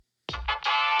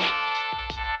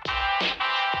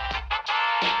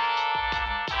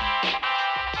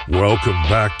Welcome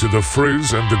back to the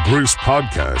Frizz and the Grease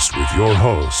podcast with your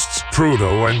hosts,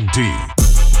 Prudo and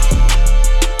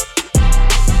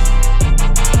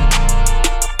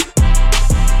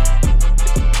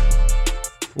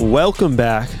D. Welcome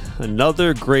back.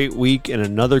 Another great week and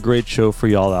another great show for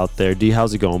y'all out there. D,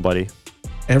 how's it going, buddy?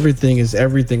 Everything is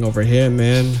everything over here,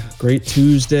 man. Great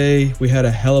Tuesday. We had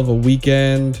a hell of a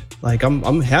weekend. Like,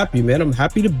 I'm happy, man. I'm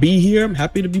happy to be here. I'm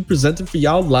happy to be presenting for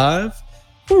y'all live.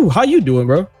 Ooh, how you doing,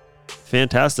 bro?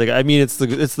 Fantastic. I mean, it's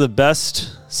the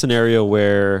best scenario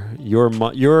where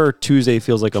your Tuesday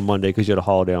feels like a Monday because you had a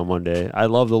holiday on Monday. I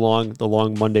love the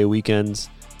long Monday weekends.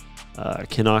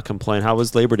 Cannot complain. How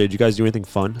was Labor Day? Did you guys do anything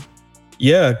fun?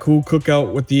 Yeah, cool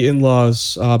cookout with the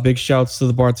in-laws. Big shouts to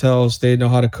the Bartels. They know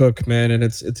how to cook, man, and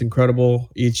it's incredible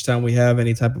each time we have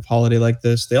any type of holiday like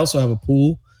this. They also have a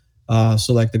pool,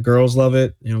 so like the girls love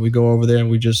it. You know, we go over there and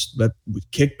we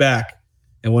kick back.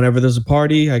 And whenever there's a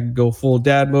party, I can go full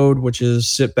dad mode, which is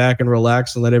sit back and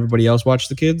relax and let everybody else watch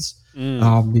the kids.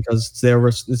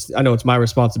 Because I know it's my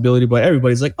responsibility, but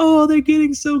everybody's like, oh, they're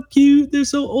getting so cute. They're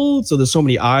so old. So there's so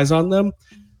many eyes on them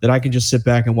that I can just sit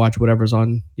back and watch whatever's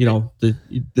on, the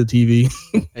TV.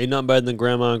 Ain't nothing better than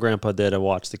grandma and grandpa did to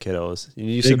watch the kiddos.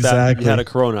 You sit Exactly. back, you had a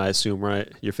Corona, I assume, right?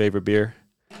 Your favorite beer?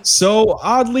 So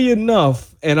oddly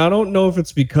enough, and I don't know if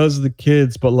it's because of the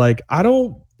kids, but like, I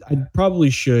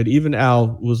probably should. Even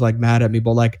Al was like mad at me,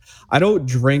 but like, I don't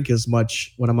drink as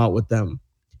much when I'm out with them.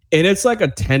 And it's like a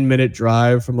 10-minute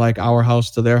drive from like our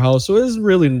house to their house. So it's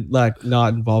really like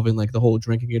not involving like the whole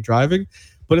drinking and driving,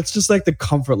 but it's just like the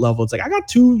comfort level. It's like I got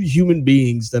two human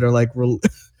beings that are like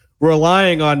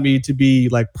relying on me to be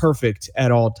like perfect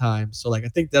at all times. So like I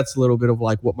think that's a little bit of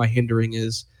like what my hindering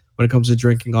is when it comes to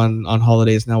drinking on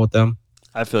holidays now with them.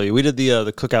 I feel you. We did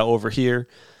the cookout over here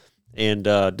and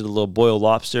did a little boiled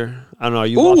lobster. I don't know. Are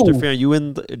you a lobster fan? Are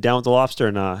you down with the lobster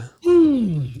or not?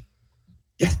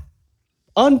 Yeah.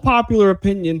 Unpopular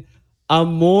opinion.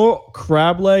 I'm more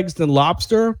crab legs than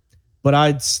lobster, but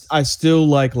I still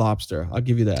like lobster. I'll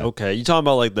give you that. Okay, you talking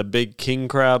about like the big king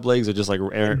crab legs or just like It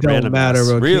random don't matter,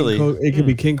 bro. Really? It could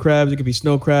be king crabs. It could be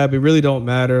snow crab. It really don't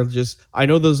matter. Just I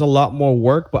know there's a lot more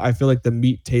work, but I feel like the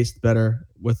meat tastes better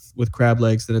with crab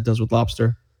legs than it does with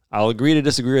lobster. I'll agree to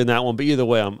disagree on that one, but either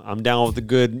way, I'm down with the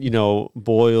good,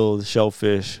 boiled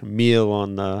shellfish meal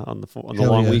on the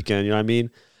long weekend. You know what I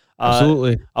mean?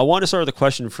 Absolutely. I want to start with a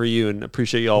question for you, and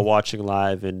appreciate you all watching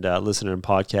live and listening to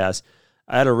podcasts.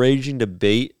 I had a raging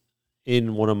debate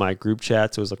in one of my group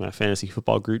chats. It was like my fantasy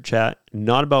football group chat,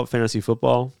 not about fantasy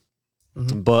football,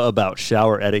 but about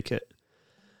shower etiquette.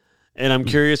 And I'm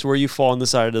curious where you fall on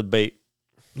this side of the debate.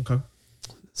 Okay.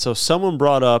 So someone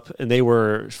brought up, and they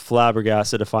were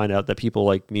flabbergasted to find out that people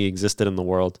like me existed in the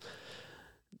world.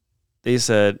 They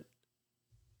said,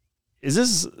 this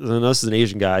is an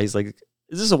Asian guy. He's like,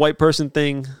 is this a white person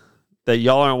thing that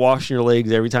y'all aren't washing your legs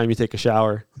every time you take a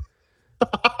shower?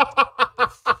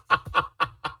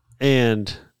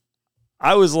 And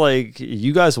I was like,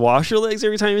 you guys wash your legs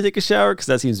every time you take a shower? Because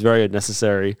that seems very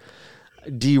unnecessary.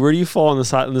 D, where do you fall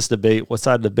on this debate? What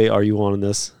side of the debate are you on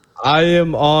this? I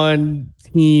am on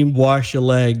team wash your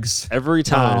legs. Every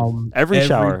time. Every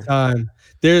shower. Time.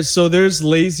 There's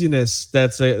laziness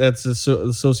that's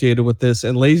associated with this,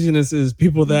 and laziness is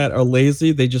people that are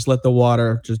lazy. They just let the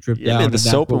water just drip down. Man, the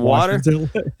soap and water.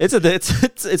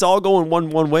 It's all going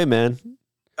one way, man.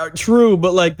 True,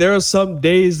 but like there are some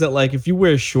days that like if you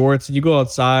wear shorts and you go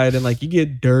outside and like you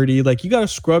get dirty, like you gotta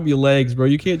scrub your legs, bro.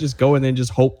 You can't just go in there and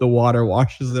just hope the water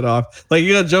washes it off. Like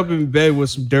you gotta jump in bed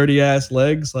with some dirty ass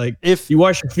legs. Like if you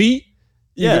wash your feet.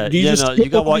 You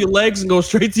gotta wash your legs and go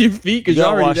straight to your feet because you're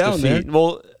already down there.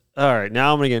 Well, all right,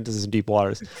 now I'm gonna get into some deep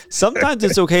waters. Sometimes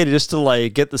it's okay to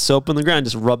like get the soap on the ground,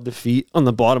 just rub the feet on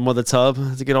the bottom of the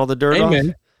tub to get all the dirt off.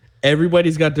 Man,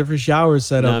 everybody's got different showers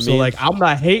set up, so like I'm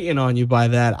not hating on you by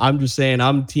that. I'm just saying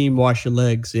I'm team wash your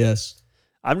legs. Yes.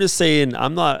 I'm just saying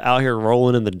I'm not out here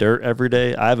rolling in the dirt every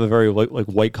day. I have a very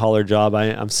white collar job.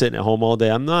 I'm sitting at home all day.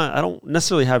 I don't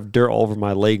necessarily have dirt all over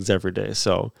my legs every day,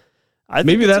 so.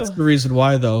 Maybe that's the reason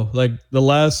why, though. Like the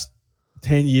last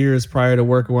 10 years prior to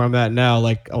working where I'm at now,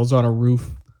 like I was on a roof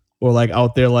or like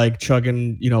out there, like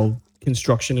chugging,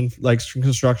 construction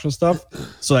stuff.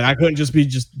 So like I couldn't just be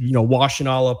washing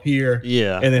all up here,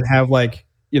 and then have like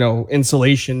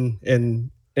insulation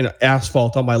and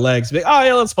asphalt on my legs. Like, oh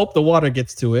yeah, let's hope the water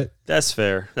gets to it. That's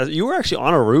fair. You were actually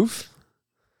on a roof.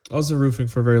 I was in roofing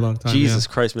for a very long time. Jesus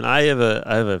Christ, man! I have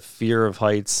a fear of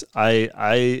heights. I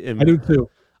do too.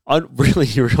 Really,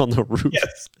 you were on the roof?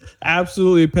 Yes,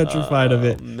 absolutely petrified of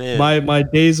it. Man. My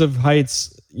days of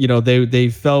heights, they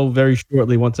fell very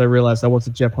shortly once I realized I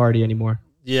wasn't Jeff Hardy anymore.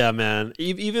 Yeah, man.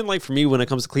 Even like for me, when it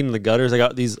comes to cleaning the gutters, I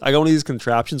got one of these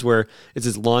contraptions where it's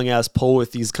this long ass pole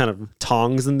with these kind of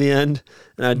tongs in the end,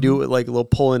 and I do it with like a little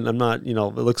pull, and I'm not, it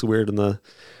looks weird in the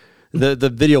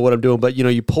video what I'm doing, but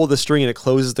you pull the string and it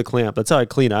closes the clamp. That's how I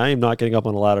clean. I am not getting up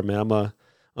on a ladder, man. I'm a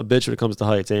bitch when it comes to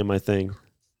heights. Ain't my thing.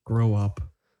 Grow up.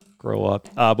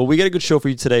 But we got a good show for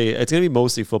you today. It's gonna be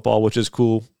mostly football, which is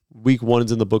cool. Week 1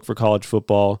 is in the book for college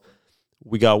football.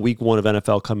 We got week 1 of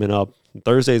NFL coming up.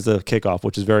 Thursday's the kickoff,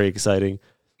 which is very exciting.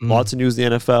 Lots of news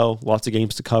in the NFL, lots of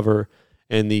games to cover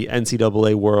in the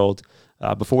NCAA world.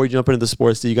 Before we jump into the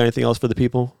sports, do you got anything else for the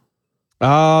people?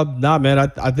 Nah, man.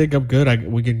 I think I'm good.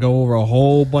 We can go over a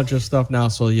whole bunch of stuff now.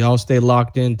 So y'all stay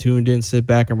locked in, tuned in, sit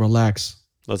back and relax.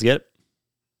 Let's get it.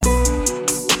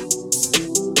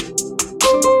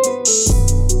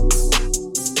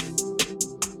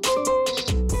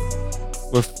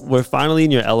 We're finally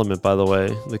in your element, by the way.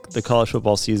 The college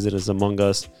football season is among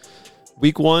us.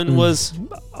 Week 1 was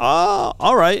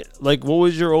all right. Like, what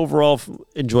was your overall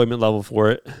enjoyment level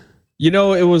for it?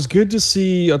 It was good to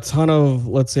see a ton of,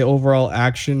 let's say, overall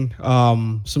action.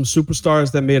 Some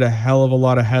superstars that made a hell of a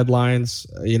lot of headlines.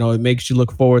 It makes you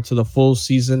look forward to the full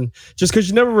season just because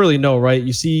you never really know, right?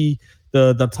 You see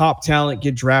the top talent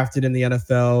get drafted in the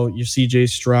NFL. Your CJ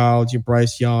Stroud, your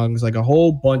Bryce Youngs, like a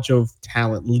whole bunch of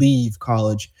talent leave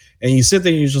college. And you sit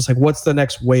there and you're just like, what's the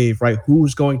next wave, right?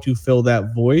 Who's going to fill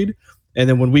that void? And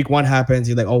then when week 1 happens,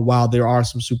 you're like, oh, wow, there are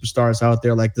some superstars out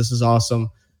there. Like, this is awesome.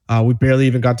 We barely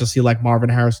even got to see like Marvin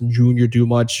Harrison Jr. do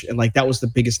much. And like, that was the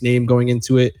biggest name going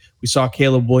into it. We saw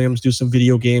Caleb Williams do some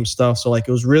video game stuff. So like,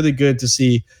 it was really good to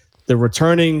see the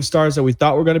returning stars that we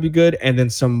thought were going to be good, and then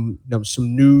some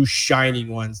new shining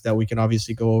ones that we can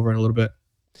obviously go over in a little bit.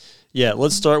 Yeah,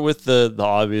 let's start with the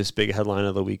obvious big headline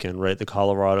of the weekend, right? The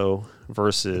Colorado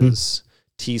versus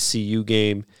TCU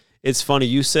game. It's funny.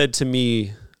 You said to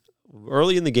me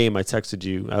early in the game, I texted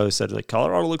you. I always said, like,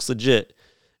 Colorado looks legit.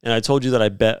 And I told you that I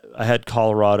bet I had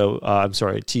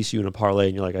TCU in a parlay.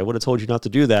 And you're like, I would have told you not to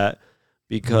do that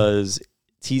because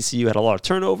TCU had a lot of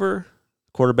turnover.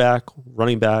 Quarterback,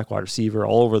 running back, wide receiver,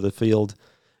 all over the field.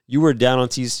 You were down on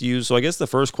TCU. So I guess the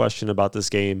first question about this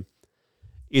game,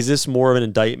 is this more of an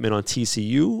indictment on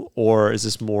TCU or is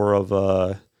this more of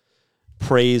a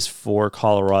praise for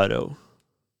Colorado?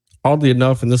 Oddly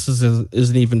enough, and this isn't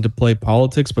even to play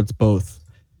politics, but it's both.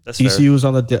 That's TCU is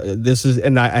on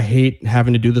and I hate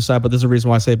having to do this side, but there's a reason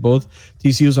why I say both.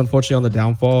 TCU is unfortunately on the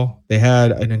downfall. They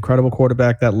had an incredible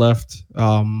quarterback that left.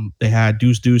 They had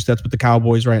Deuce, that's with the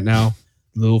Cowboys right now.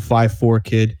 Little 5'4"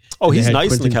 kid. Oh, he's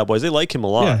nice in the Cowboys. They like him a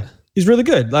lot. Yeah, he's really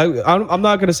good. Like, I'm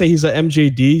not going to say he's an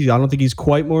MJD. I don't think he's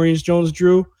quite Maurice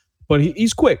Jones-Drew, but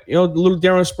he's quick. A little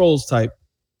Darren Sproles type.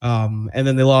 And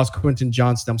then they lost Quentin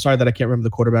Johnston. I'm sorry that I can't remember the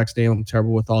quarterback's name. I'm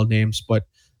terrible with all names, but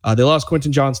they lost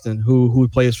Quentin Johnston, who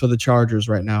plays for the Chargers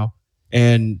right now.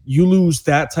 And you lose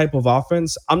that type of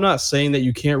offense. I'm not saying that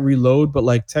you can't reload, but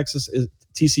like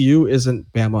TCU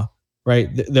isn't Bama, right?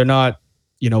 They're not,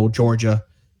 Georgia.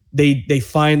 They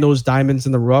find those diamonds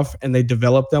in the rough and they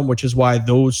develop them, which is why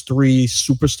those 3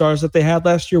 superstars that they had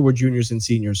last year were juniors and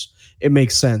seniors. It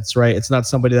makes sense, right? It's not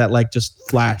somebody that like just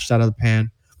flashed out of the pan.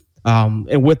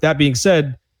 And with that being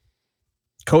said,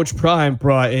 Coach Prime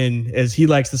brought in, as he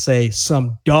likes to say,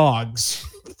 some dogs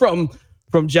from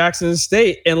Jackson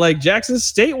State. And like Jackson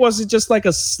State wasn't just like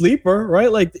a sleeper, right?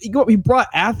 Like he brought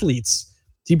athletes.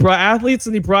 He brought athletes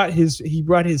and he brought his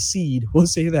seed. We'll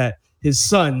say that. His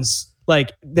sons.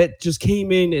 Like that just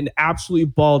came in and absolutely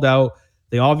balled out.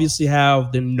 They obviously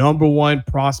have the number 1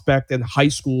 prospect in high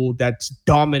school that's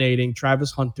dominating,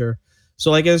 Travis Hunter.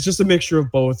 So like it's just a mixture of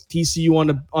both.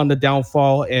 TCU on the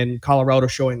downfall and Colorado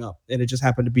showing up, and it just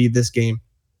happened to be this game.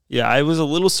 Yeah, I was a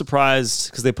little surprised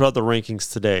because they put out the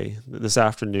rankings today, this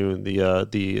afternoon,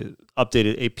 the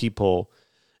updated AP poll,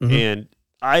 and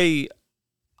I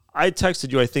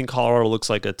texted you. I think Colorado looks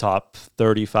like a top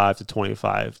 35 to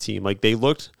 25 team. Like they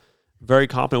looked very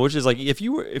confident, which is like if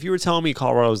you were telling me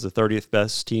Colorado was the 30th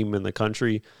best team in the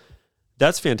country,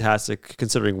 that's fantastic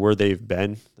considering where they've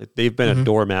been. Like, they've been a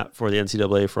doormat for the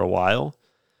NCAA for a while.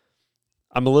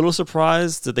 I'm a little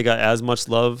surprised that they got as much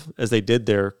love as they did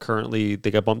there. Currently, they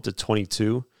got bumped to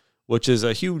 22, which is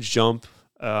a huge jump.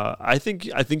 I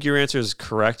think your answer is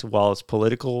correct. While it's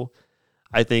political,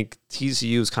 I think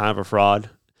TCU is kind of a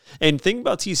fraud. And the thing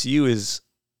about TCU is,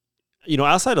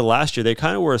 outside of last year, they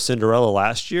kind of were a Cinderella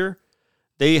last year.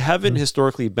 They haven't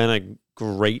historically been a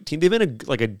great team. They've been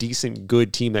a decent,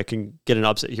 good team that can get an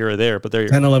upset here or there, but they're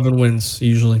 10-11 wins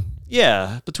usually.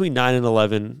 Yeah, between 9 and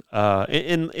 11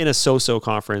 in a so-so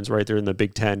conference, right? They're in the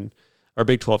Big 10 or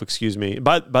Big 12, excuse me.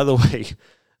 By the way,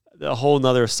 a whole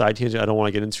nother side tangent I don't want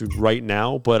to get into right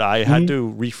now, but I had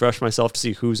to refresh myself to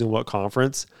see who's in what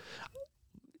conference.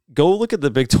 Go look at the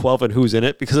Big 12 and who's in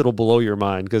it, because it'll blow your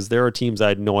mind, because there are teams I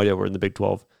had no idea were in the Big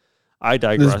 12. I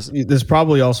digress. There's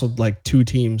probably also like 2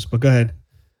 teams, but go ahead.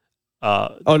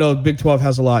 Oh no, Big 12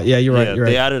 has a lot. Yeah, you're right.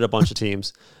 They added a bunch of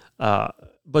teams.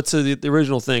 But to the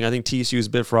original thing, I think TCU is a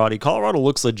bit fraudy. Colorado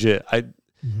looks legit.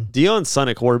 Deion Sun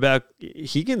at quarterback,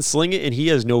 he can sling it and he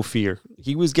has no fear.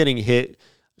 He was getting hit,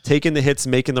 taking the hits,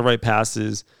 making the right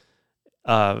passes.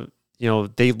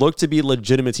 They look to be a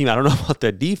legitimate team. I don't know about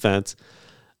that defense.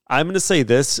 I'm going to say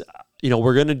this.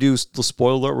 We're going to do the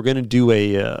spoiler. We're going to do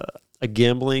a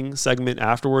gambling segment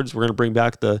afterwards. We're going to bring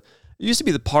back it used to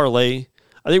be the parlay.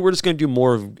 I think we're just going to do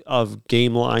more of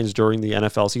game lines during the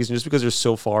NFL season, just because there's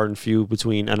so far and few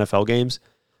between NFL games.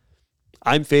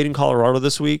 I'm fading Colorado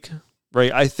this week,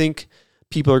 right? I think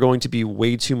people are going to be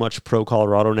way too much pro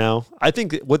Colorado now. I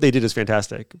think what they did is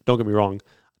fantastic. Don't get me wrong.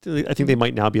 I think they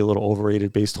might now be a little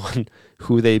overrated based on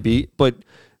who they beat, but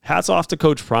hats off to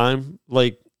Coach Prime.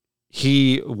 Like,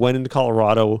 he went into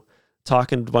Colorado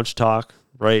talking a bunch of talk,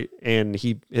 right? And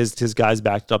his guys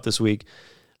backed up this week.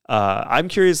 I'm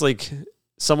curious, like,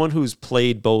 someone who's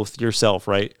played both yourself,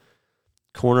 right?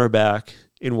 Cornerback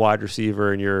and wide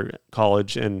receiver in your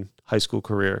college and high school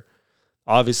career.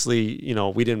 Obviously,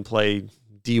 we didn't play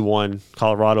D1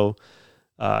 Colorado,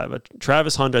 but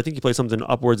Travis Hunter, I think he played something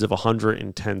upwards of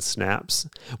 110 snaps,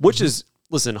 which is,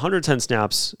 listen, 110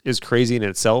 snaps is crazy in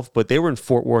itself, but they were in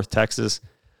Fort Worth, Texas.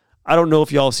 I don't know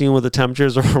if y'all seen what the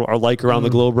temperatures are like around the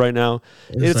globe right now.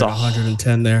 It's like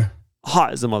 110 there.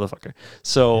 Hot as a motherfucker.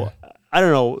 So I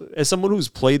don't know. As someone who's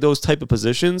played those type of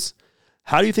positions,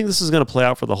 how do you think this is going to play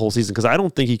out for the whole season? Because I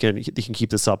don't think he can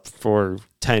keep this up for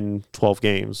 10, 12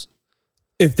 games.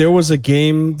 If there was a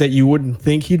game that you wouldn't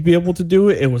think he'd be able to do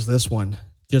it, it was this one.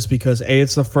 Just because,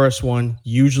 it's the first one.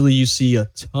 Usually you see a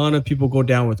ton of people go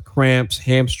down with cramps,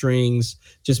 hamstrings,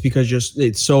 just because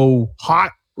it's so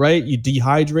hot, right? You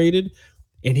dehydrated.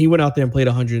 And he went out there and played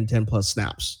 110 plus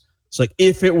snaps. So, like,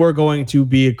 if it were going to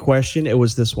be a question, it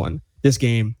was this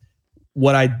game.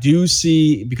 What I do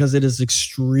see, because it is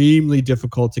extremely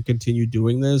difficult to continue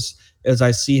doing this, is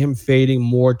I see him fading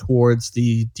more towards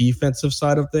the defensive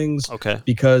side of things. Okay.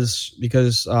 Because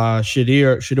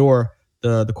Shador,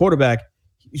 the quarterback,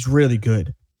 he's really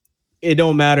good. It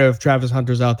don't matter if Travis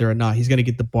Hunter's out there or not. He's going to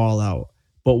get the ball out.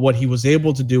 But what he was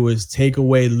able to do is take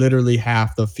away literally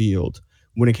half the field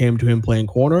when it came to him playing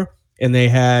corner. And they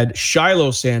had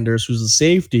Shiloh Sanders, who's the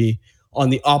safety, on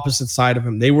the opposite side of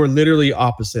him. They were literally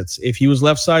opposites. If he was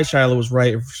left side, Shiloh was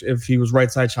right. If he was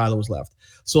right side, Shiloh was left.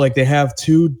 So, like, they have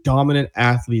 2 dominant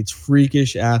athletes,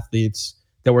 freakish athletes,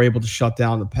 that were able to slow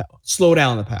down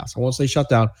the pass. I won't say shut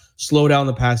down, slow down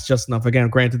the pass just enough. Again,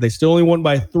 granted, they still only won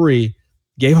by 3,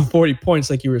 gave him 40 points,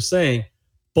 like you were saying.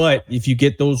 But if you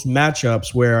get those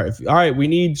matchups where, all right, we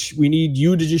need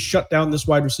you to just shut down this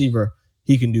wide receiver,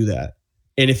 he can do that.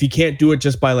 And if he can't do it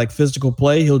just by like physical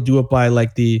play, he'll do it by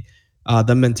like the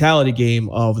mentality game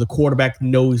of the quarterback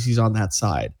knows he's on that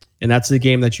side. And that's the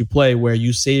game that you play where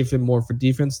you save him more for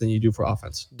defense than you do for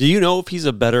offense. Do you know if he's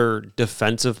a better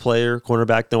defensive player,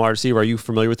 cornerback, than wide receiver? Are you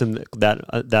familiar with him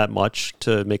that much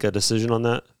to make a decision on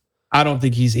that? I don't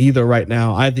think he's either right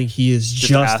now. I think he is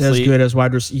just as good as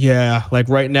wide receiver. Yeah, like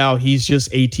right now, he's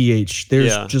just ATH.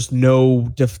 There's just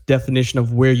no definition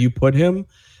of where you put him.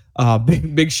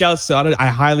 Big shouts to I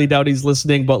highly doubt he's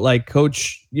listening, but like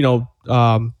Coach, Fanuel,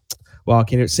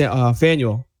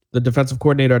 the defensive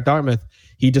coordinator at Dartmouth,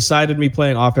 he decided me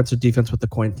playing offense or defense with the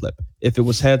coin flip. If it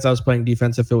was heads, I was playing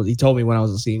defense. He told me when I was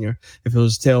a senior. If it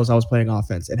was tails, I was playing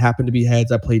offense. It happened to be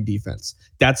heads, I played defense.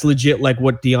 That's legit like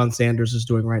what Deion Sanders is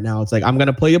doing right now. It's like, I'm going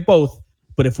to play you both,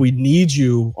 but if we need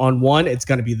you on one, it's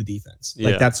going to be the defense.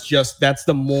 Like that's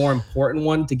the more important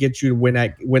one to get you to win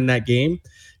that game.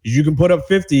 You can put up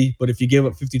 50, but if you give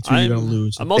up 52, you're going to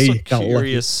lose. I'm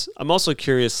also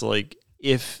curious, like,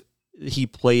 if he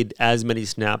played as many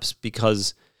snaps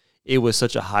because it was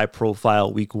such a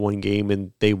high-profile Week 1 game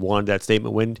and they wanted that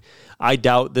statement win. I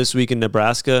doubt this week in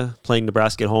Nebraska, playing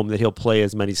Nebraska at home, that he'll play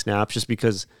as many snaps just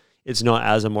because it's not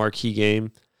as a marquee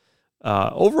game.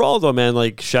 Overall, though, man,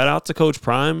 like, shout out to Coach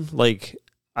Prime. Like,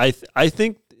 I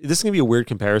think this is going to be a weird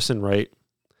comparison, right?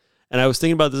 And I was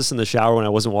thinking about this in the shower when I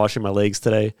wasn't washing my legs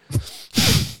today.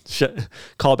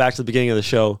 Call back to the beginning of the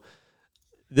show.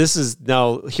 This is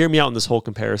now, hear me out in this whole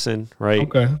comparison, right?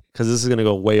 Okay. Because this is going to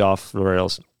go way off the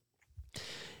rails.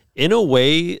 In a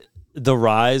way, the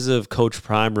rise of Coach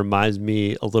Prime reminds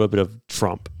me a little bit of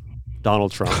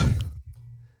Donald Trump.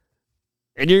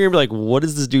 And you're going to be like, what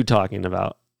is this dude talking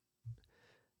about?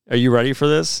 Are you ready for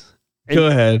this? Go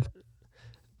ahead.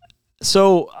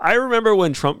 So I remember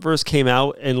when Trump first came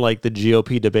out in like the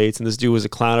GOP debates and this dude was a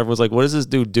clown. Everyone's like, what is this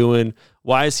dude doing?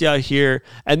 Why is he out here?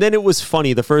 And then it was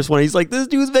funny. The first one, he's like, this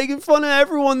dude's making fun of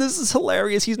everyone. This is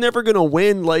hilarious. He's never going to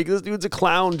win. Like, this dude's a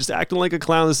clown, just acting like a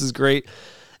clown. This is great.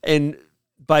 And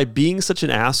by being such an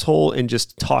asshole and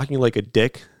just talking like a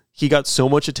dick, he got so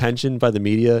much attention by the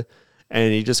media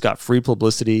and he just got free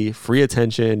publicity, free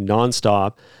attention,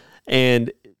 nonstop.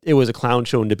 And it was a clown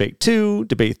show in debate 2,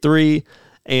 debate 3.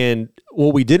 And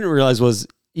what we didn't realize was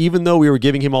even though we were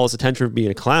giving him all this attention for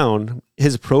being a clown,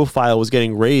 his profile was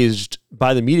getting raised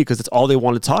by the media because that's all they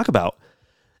wanted to talk about.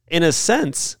 In a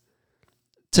sense,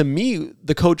 to me,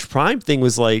 the Coach Prime thing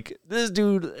was like, this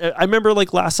dude, I remember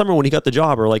like last summer when he got the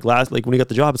job when he got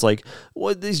the job, it's like,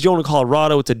 what, he's going to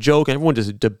Colorado, it's a joke. Everyone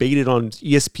just debated on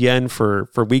ESPN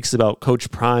for weeks about Coach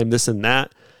Prime, this and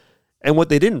that. And what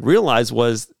they didn't realize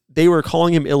was they were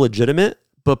calling him illegitimate,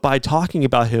 but by talking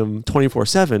about him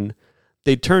 24/7,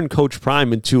 they turned Coach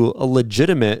Prime into a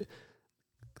legitimate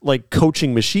like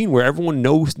coaching machine where everyone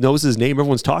knows his name,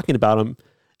 everyone's talking about him.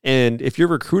 And if you're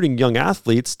recruiting young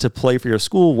athletes to play for your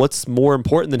school, what's more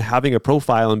important than having a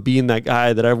profile and being that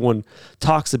guy that everyone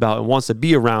talks about and wants to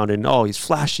be around and, oh, he's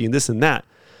flashy and this and that.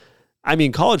 I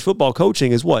mean, college football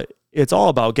coaching is what? It's all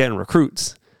about getting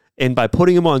recruits. And by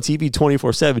putting him on TV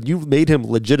 24/7, you've made him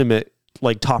legitimate,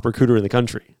 like top recruiter in the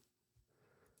country.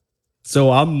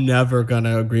 So I'm never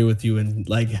gonna agree with you and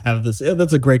like have this. Yeah,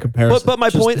 that's a great comparison. But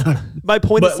my point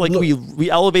is like look,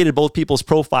 we elevated both people's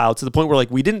profile to the point where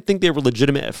like we didn't think they were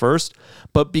legitimate at first,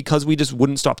 but because we just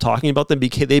wouldn't stop talking about them,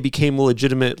 they became a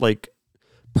legitimate like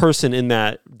person in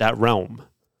that realm.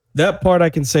 That part I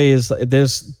can say is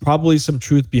there's probably some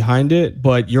truth behind it,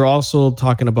 but you're also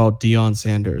talking about Deion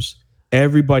Sanders.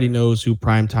 Everybody knows who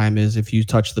Primetime is if you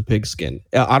touch the pigskin.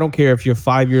 I don't care if you're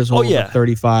 5 years old or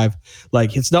 35.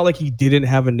 Like, it's not like he didn't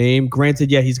have a name. Granted,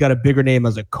 yeah, he's got a bigger name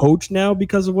as a coach now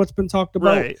because of what's been talked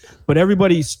about. Right. But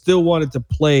everybody still wanted to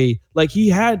play. Like, he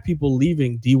had people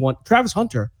leaving D1. Travis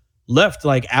Hunter left,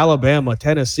 like, Alabama,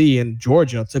 Tennessee, and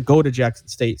Georgia to go to Jackson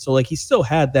State. So, like, he still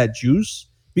had that juice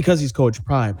because he's Coach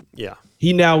Prime. Yeah.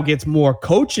 He now gets more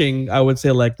coaching, I would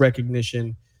say, like,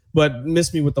 recognition. But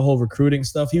missed me with the whole recruiting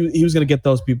stuff. He was going to get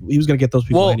those people. He was going to get those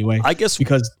people anyway. I guess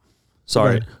because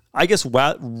I guess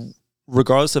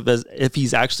regardless of if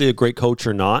he's actually a great coach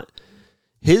or not,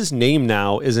 his name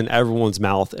now is in everyone's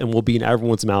mouth and will be in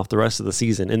everyone's mouth the rest of the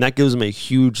season, and that gives him a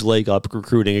huge leg up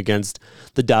recruiting against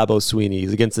the Dabo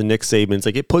Sweeneys, against the Nick Sabans.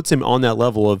 Like it puts him on that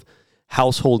level of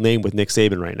household name with Nick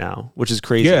Saban right now, which is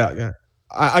crazy. Yeah.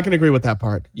 I can agree with that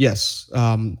part. Yes,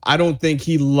 I don't think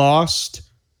he lost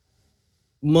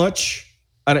much.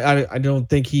 I don't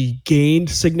think he gained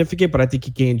significant, but I think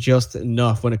he gained just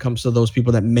enough when it comes to those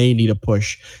people that may need a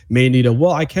push,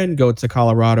 I can go to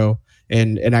Colorado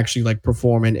and actually like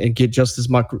perform and get just as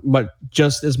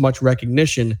much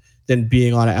recognition than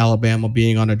being on an Alabama,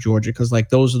 being on a Georgia, because like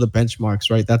those are the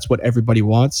benchmarks, right? That's what everybody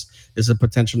wants is a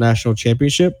potential national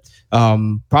championship.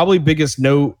 Probably biggest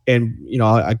note, and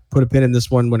I put a pin in this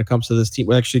one when it comes to this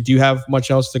team. Actually, do you have much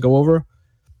else to go over?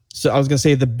 So I was going to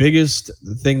say the biggest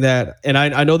thing that, and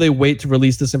I know they wait to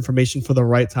release this information for the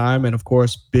right time. And of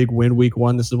course, big win week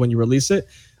 1. This is when you release it.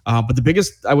 But the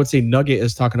biggest, I would say, nugget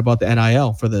is talking about the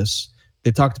NIL for this.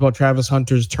 They talked about Travis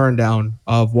Hunter's turn down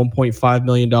of $1.5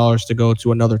 million to go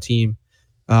to another team.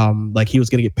 Like he was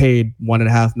going to get paid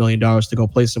 $1.5 million to go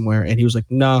play somewhere. And he was like,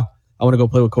 nah, I want to go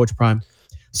play with Coach Prime.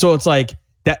 So it's like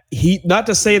that not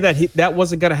to say that that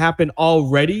wasn't going to happen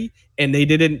already and they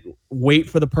didn't wait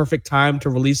for the perfect time to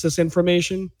release this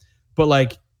information. But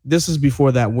like, this is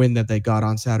before that win that they got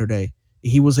on Saturday.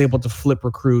 He was able to flip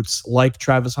recruits like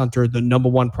Travis Hunter, the number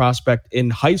 1 prospect in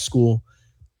high school,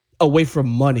 away from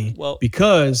money. Well,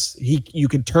 because you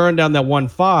could turn down that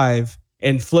 1.5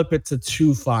 and flip it to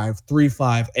 2.5,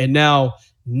 3.5, and now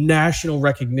national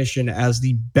recognition as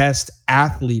the best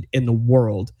athlete in the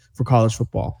world for college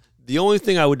football. The only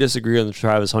thing I would disagree on the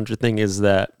Travis Hunter thing is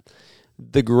that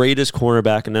the greatest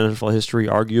cornerback in NFL history,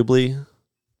 arguably,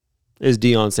 is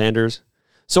Deion Sanders.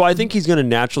 So I think he's going to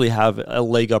naturally have a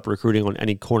leg up recruiting on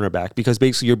any cornerback because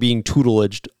basically you're being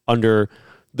tutelaged under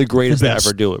the greatest to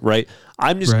ever do it, right?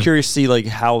 I'm just curious to see like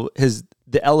how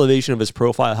the elevation of his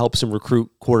profile helps him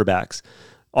recruit quarterbacks,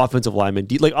 offensive linemen,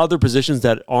 like other positions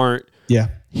that aren't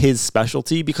his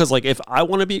specialty. Because like if I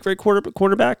want to be a great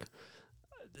cornerback,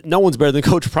 no one's better than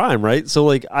Coach Prime, right? So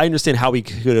like I understand how he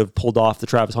could have pulled off the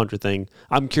Travis Hunter thing.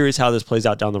 I'm curious how this plays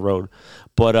out down the road.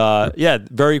 But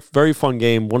very, very fun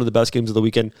game. One of the best games of the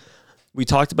weekend. We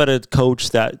talked about a coach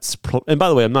and by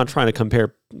the way, I'm not trying to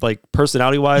compare like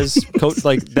personality wise, coach,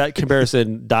 like that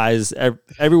comparison dies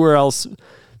everywhere else,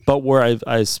 but where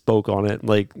I spoke on it.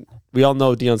 Like we all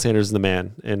know Deion Sanders is the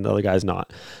man, and the other guy's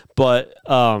not. But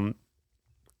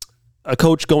a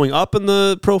coach going up in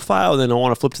the profile, and then I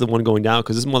want to flip to the one going down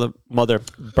because this mother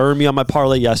burned me on my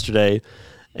parlay yesterday,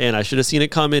 and I should have seen it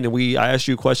coming. And I asked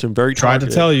you a question very targeted. Tried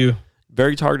to tell you.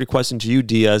 Very targeted question to you,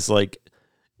 Diaz. Like,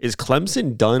 is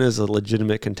Clemson done as a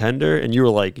legitimate contender? And you were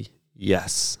like,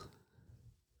 yes.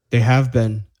 They have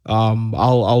been.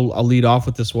 I'll lead off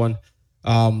with this one.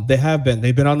 They have been.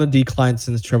 They've been on the decline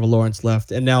since Trevor Lawrence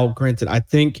left. And now, granted, I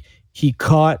think he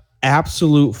caught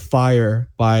absolute fire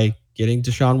by getting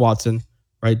Deshaun Watson,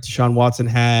 right? Deshaun Watson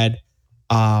had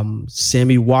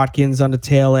Sammy Watkins on the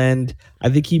tail end. I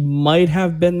think he might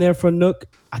have been there for Nook.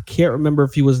 I can't remember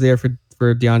if he was there for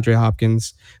DeAndre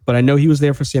Hopkins, but I know he was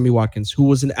there for Sammy Watkins, who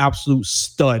was an absolute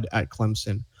stud at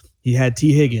Clemson. He had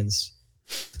T. Higgins.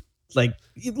 Like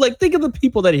think of the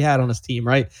people that he had on his team,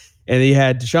 right? And he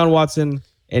had Deshaun Watson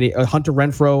and Hunter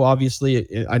Renfrow,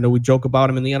 obviously. I know we joke about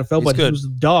him in the NFL, but he was a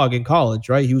dog in college,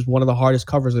 right? He was one of the hardest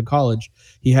covers in college.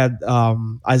 He had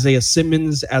Isaiah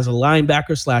Simmons as a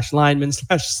linebacker / lineman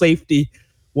 / safety,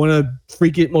 one of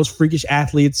the most freakish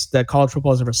athletes that college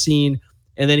football has ever seen.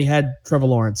 And then he had Trevor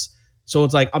Lawrence. So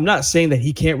it's like, I'm not saying that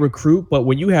he can't recruit, but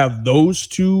when you have those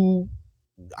two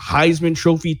Heisman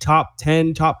Trophy top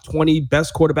 10, top 20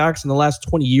 best quarterbacks in the last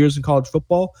 20 years in college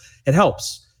football, it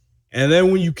helps. And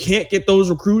then when you can't get those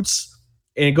recruits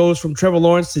and it goes from Trevor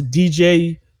Lawrence to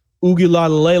DJ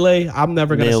Uiagalelei, I'm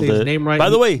never going to say his name right. By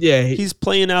the way, he's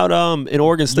playing out in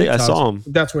Oregon State. Utah's, I saw him.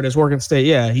 That's where it is, Oregon State.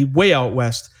 Yeah, he way out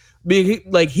west. I mean,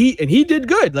 he did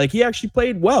good. Like, he actually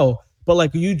played well. But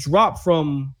like, you drop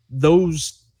from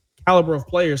those caliber of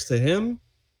players to him,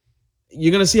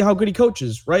 you're going to see how good he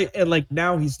coaches, right? And like,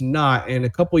 now he's not. And a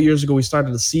couple of years ago, we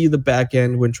started to see the back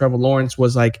end when Trevor Lawrence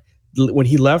was like, when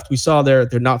he left, we saw their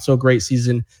not so great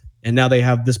season. And now they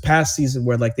have this past season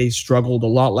where like they struggled a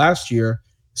lot last year.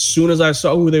 As soon as I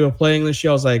saw who they were playing this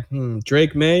year, I was like,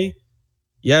 Drake May.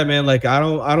 Yeah, man. Like, I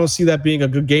don't see that being a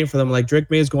good game for them. Like, Drake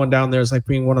May is going down there as like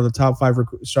being one of the top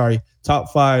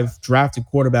five drafted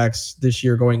quarterbacks this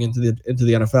year going into the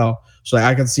NFL. So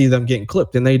I can see them getting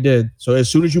clipped, and they did. So as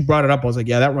soon as you brought it up, I was like,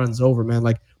 yeah, that runs over, man.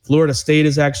 Like, Florida State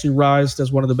has actually rised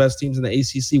as one of the best teams in the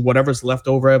ACC, whatever's left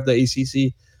over of the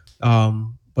ACC.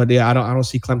 But yeah, I don't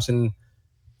see Clemson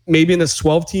maybe in this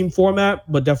 12-team format,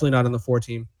 but definitely not in the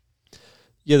 4-team.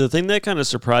 Yeah, the thing that kind of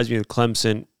surprised me with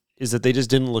Clemson is that they just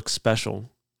didn't look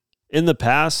special. In the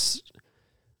past,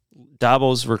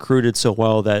 Dabo's recruited so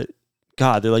well that,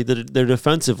 God, they're like their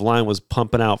defensive line was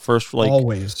pumping out first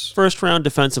round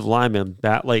defensive linemen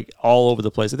like all over the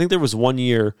place. I think there was one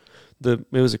year,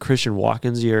 it was a Christian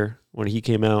Watkins year when he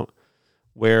came out,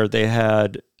 where they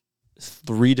had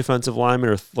 3 defensive linemen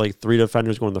or like 3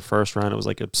 defenders going in the first round. It was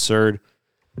like absurd,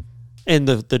 and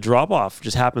the drop off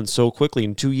just happened so quickly.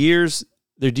 In 2 years,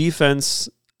 their defense,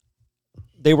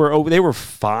 they were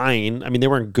fine. I mean, they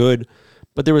weren't good,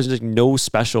 but there was just no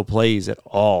special plays at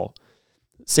all.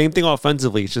 Same thing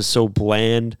offensively. It's just so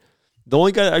bland. The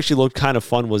only guy that actually looked kind of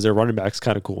fun was their running back's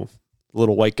kind of cool. The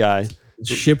little white guy.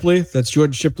 Shipley? That's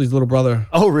Jordan Shipley's little brother.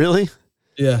 Oh, really?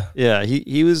 Yeah. Yeah,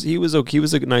 he was okay. He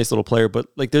was a nice little player, but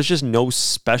like there's just no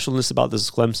specialness about this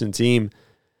Clemson team.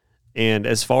 And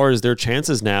as far as their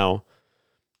chances now,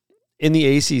 in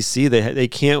the ACC, they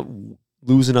can't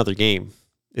lose another game.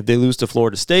 If they lose to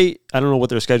Florida State, I don't know what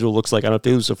their schedule looks like. I don't know if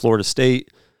they lose to Florida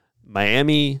State,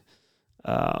 Miami,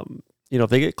 if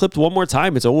they get clipped one more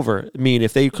time, it's over. I mean,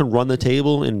 if they can run the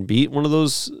table and beat one of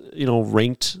those,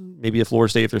 ranked, maybe a Florida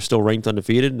State, if they're still ranked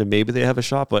undefeated, then maybe they have a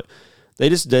shot. But they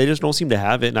just don't seem to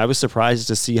have it. And I was surprised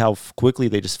to see how quickly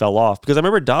they just fell off. Because I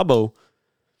remember Dabo,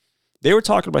 they were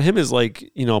talking about him as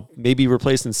like, maybe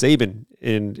replacing Saban.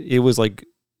 And it was like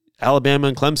Alabama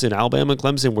and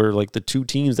Clemson were like the 2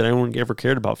 teams that everyone ever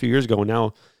cared about a few years ago. And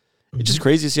now it's just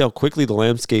crazy to see how quickly the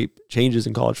landscape changes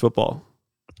in college football.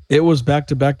 It was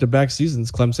back-to-back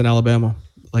seasons, Clemson, Alabama.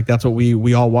 Like, that's what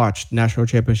we all watched, national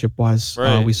championship-wise.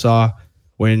 Right. We saw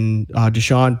when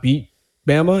Deshaun beat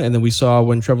Bama, and then we saw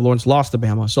when Trevor Lawrence lost to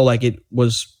Bama. So, like, it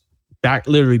was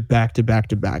literally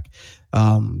back-to-back.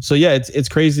 So, yeah, it's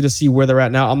crazy to see where they're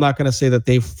at now. I'm not going to say that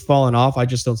they've fallen off. I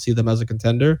just don't see them as a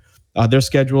contender. Their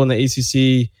schedule in the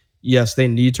ACC, yes, they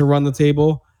need to run the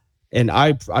table. And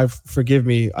I forgive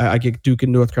me, I get Duke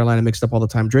and North Carolina mixed up all the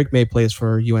time. Drake May plays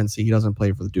for UNC. He doesn't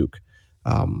play for the Duke.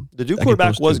 The Duke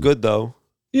quarterback was good, though.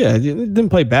 Yeah, he didn't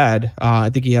play bad. I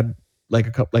think he had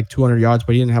like 200 yards,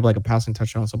 but he didn't have like a passing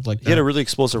touchdown or something like that. He had a really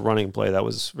explosive running play. That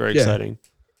was very exciting.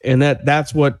 And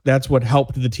that's what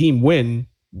helped the team win.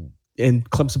 And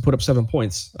Clemson put up 7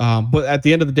 points. But at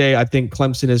the end of the day, I think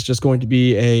Clemson is just going to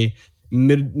be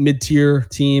mid-tier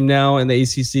team now in the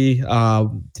ACC.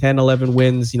 10, 11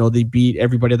 wins. They beat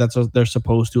everybody that's what they're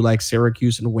supposed to, like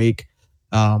Syracuse and Wake.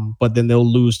 But then they'll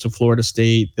lose to Florida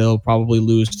State. They'll probably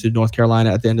lose to North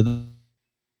Carolina at the end of the.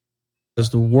 It's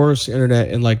the worst internet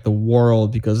in like the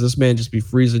world because this man just be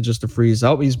freezing just to freeze.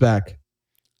 Oh, he's back.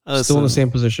 Listen, still in the same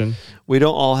position. We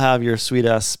don't all have your sweet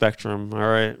ass Spectrum. All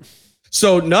right.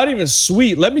 So not even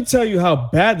sweet. Let me tell you how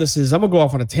bad this is. I'm going to go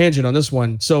off on a tangent on this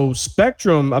one. So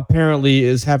Spectrum apparently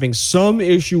is having some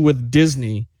issue with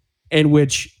Disney in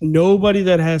which nobody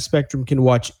that has Spectrum can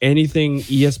watch anything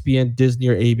ESPN, Disney,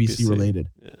 or ABC related.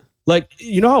 Yeah. Like,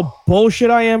 you know how bullshit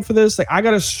I am for this? Like, I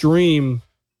got to stream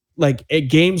like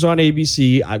games on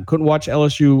ABC. I couldn't watch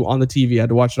LSU on the TV. I had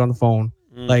to watch it on the phone.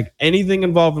 Like anything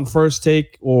involving First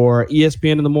Take or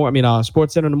ESPN in the morning,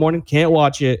 Sports Center in the morning, can't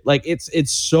watch it. Like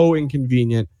it's so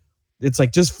inconvenient. It's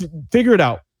like just figure it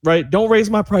out, right? Don't raise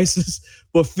my prices,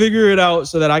 but figure it out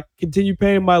so that I continue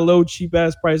paying my low cheap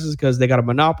ass prices because they got a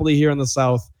monopoly here in the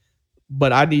South.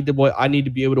 But I need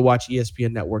to be able to watch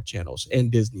ESPN network channels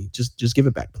and Disney. Just give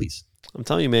it back, please. I'm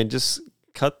telling you, man, just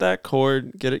cut that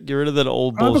cord, get rid of that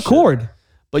old bullshit. I have a cord.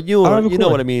 But you know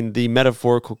what I mean, the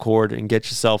metaphorical cord, and get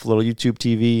yourself a little YouTube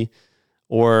TV,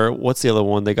 or what's the other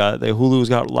one they got? Hulu's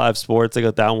got live sports. They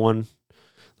got that one.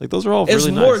 Like those are all really nice.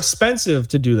 It's more expensive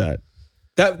to do that.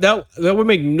 That would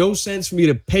make no sense for me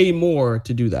to pay more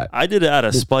to do that. I did it out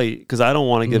of spite because I don't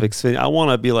want to give Xfinity. I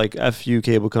want to be like FU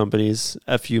cable companies,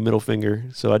 FU middle finger.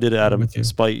 So I did it out of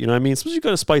spite. You know what I mean? Suppose you got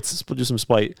to spite, do some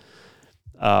spite.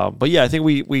 But yeah, I think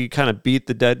we kind of beat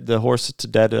the horse to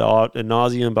death ad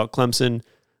nauseum about Clemson.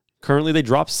 Currently, they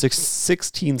dropped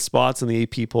 16 spots in the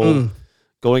AP poll.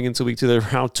 Going into week 2. They're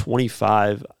around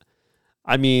 25.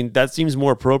 I mean, that seems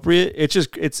more appropriate.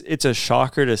 It's a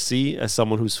shocker to see as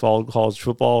someone who's followed college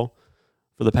football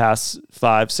for the past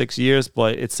 5-6 years,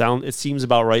 but it seems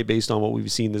about right based on what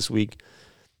we've seen this week.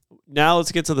 Now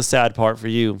let's get to the sad part for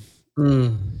you.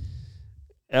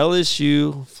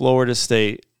 LSU, Florida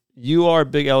State. You are a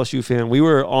big LSU fan. We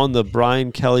were on the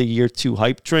Brian Kelly year 2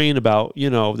 hype train about,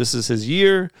 this is his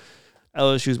year.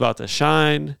 LSU's about to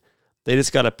shine. They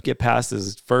just got to get past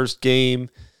his first game.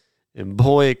 And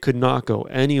boy, it could not go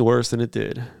any worse than it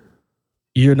did.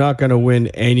 You're not going to win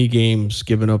any games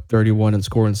giving up 31 and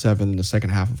scoring 7 in the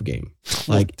second half of a game.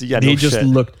 Like, they just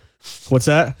looked. What's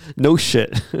that? No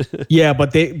shit. Yeah,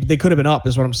 but they could have been up,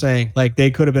 is what I'm saying. Like,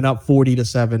 they could have been up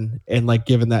 40-7 and, like,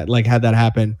 given that, like, had that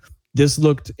happen. This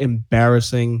looked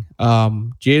embarrassing.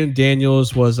 Jaden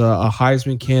Daniels was a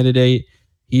Heisman candidate.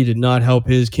 He did not help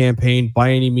his campaign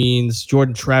by any means.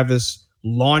 Jordan Travis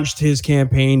launched his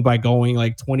campaign by going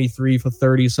like 23 for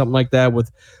 30, something like that,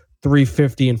 with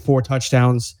 350 and 4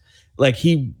 touchdowns. Like,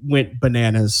 he went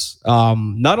bananas.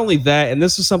 Not only that, and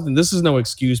this is no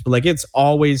excuse, but like, it's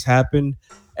always happened.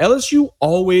 LSU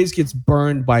always gets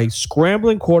burned by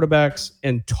scrambling quarterbacks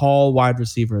and tall wide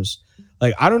receivers.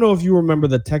 Like, I don't know if you remember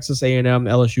the Texas A&M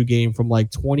LSU game from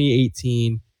like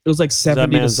 2018. It was like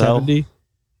 70-70.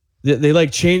 They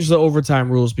like changed the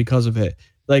overtime rules because of it.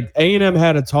 Like, A&M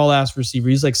had a tall ass receiver.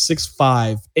 He's like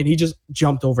 6'5", and he just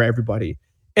jumped over everybody.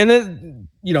 And then,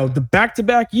 the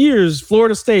back-to-back years,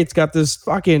 Florida State's got this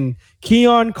fucking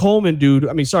Keon Coleman dude.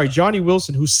 Johnny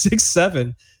Wilson, who's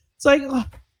 6'7". It's like,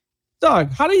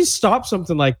 dog, how do you stop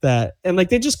something like that? And like,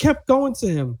 they just kept going to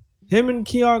him. Him and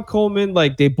Keon Coleman,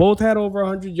 like, they both had over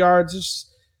 100 yards.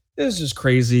 It's just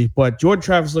crazy. But Jordan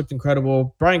Travis looked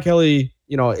incredible. Brian Kelly,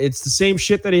 it's the same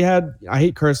shit that he had. I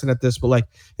hate cursing at this, but like,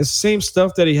 it's the same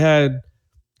stuff that he had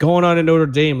going on in Notre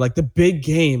Dame. Like, the big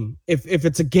game. If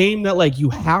it's a game that like you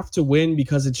have to win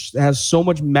because it has so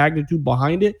much magnitude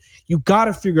behind it, you got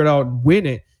to figure it out and win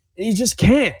it. And you just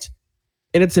can't.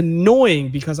 And it's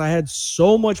annoying because I had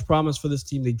so much promise for this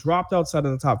team. They dropped outside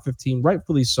of the top 15,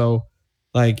 rightfully so.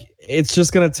 Like, it's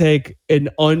just going to take an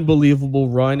unbelievable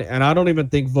run. And I don't even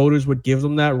think voters would give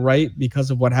them that right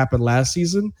because of what happened last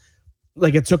season.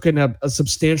 Like, it took a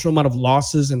substantial amount of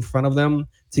losses in front of them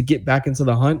to get back into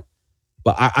the hunt.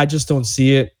 But I just don't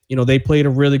see it. They played a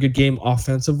really good game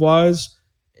offensive-wise.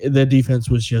 The defense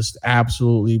was just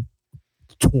absolutely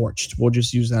torched. We'll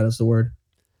just use that as the word.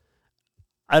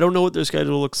 I don't know what their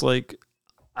schedule looks like.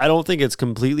 I don't think it's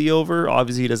completely over.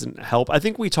 Obviously, it doesn't help. I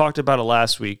think we talked about it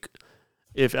last week.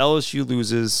 If LSU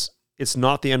loses, it's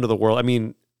not the end of the world. I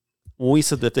mean, when we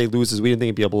said that if they loses, we didn't think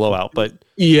it'd be a blowout. But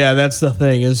yeah, that's the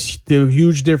thing. Is the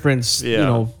huge difference.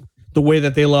 Yeah. The way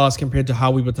that they lost compared to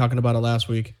how we were talking about it last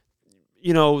week.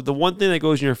 The one thing that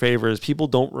goes in your favor is people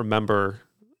don't remember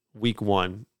week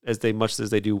 1 as much as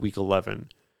they do week 11.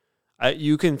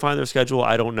 You can find their schedule.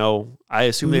 I don't know. I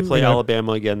assume they play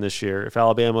Alabama again this year. If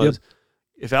Alabama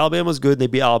if Alabama's good, they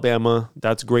beat Alabama.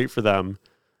 That's great for them.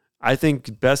 I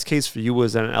think best case for you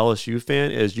as an LSU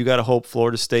fan is you got to hope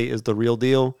Florida State is the real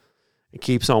deal and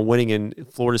keeps on winning, and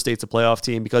Florida State's a playoff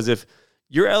team. Because if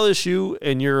you're LSU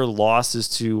and your loss is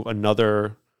to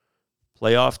another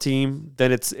playoff team,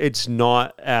 then it's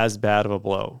not as bad of a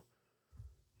blow.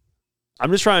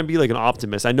 I'm just trying to be like an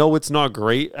optimist. I know it's not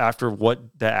great after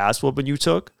what the ass whooping you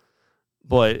took,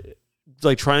 but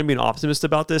like trying to be an optimist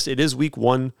about this. It is week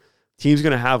 1. Team's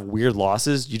going to have weird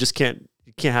losses. You can't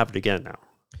have it again now.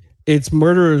 It's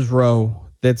murderer's row.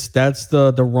 That's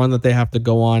the run that they have to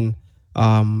go on.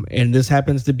 And this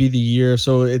happens to be the year.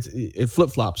 So it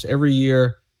flip-flops every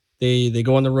year. They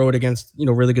go on the road against,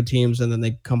 really good teams, and then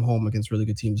they come home against really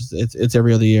good teams. It's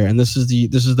every other year. And this is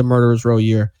the murderer's row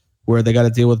year, where they got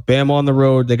to deal with Bama on the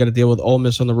road. They got to deal with Ole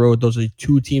Miss on the road. Those are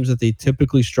 2 teams that they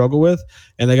typically struggle with,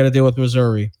 and they got to deal with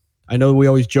Missouri. I know we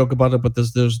always joke about it, but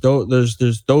there's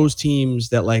those teams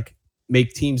that like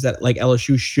make teams that like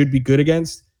LSU should be good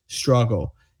against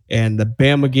struggle. And the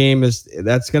Bama game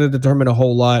that's going to determine a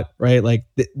whole lot, right? Like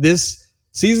this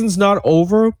season's not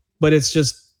over, but it's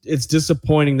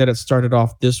disappointing that it started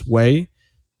off this way.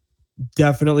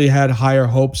 Definitely had higher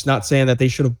hopes. Not saying that they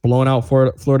should have blown out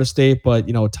Florida State, but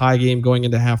a tie game going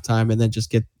into halftime and then just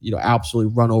get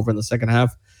absolutely run over in the second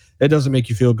half. It doesn't make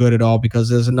you feel good at all, because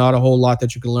there's not a whole lot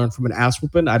that you can learn from an ass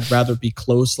whooping. I'd rather be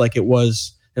close like it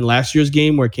was in last year's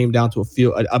game, where it came down to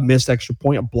a missed extra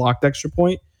point, a blocked extra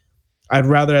point. I'd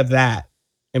rather have that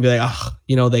and be like,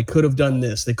 they could have done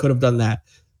this, they could have done that.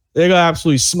 They got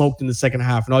absolutely smoked in the second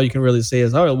half, and all you can really say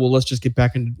is, all right, well, let's just get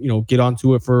back and get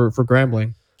onto it for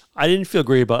Grambling. I didn't feel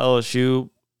great about LSU,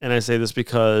 and I say this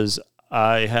because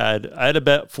I had a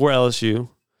bet for LSU,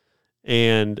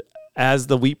 and as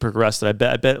the week progressed, I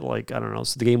bet like, I don't know.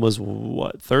 So the game was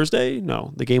what, Thursday?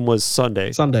 No, the game was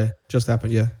Sunday. Sunday just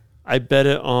happened, yeah. I bet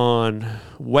it on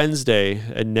Wednesday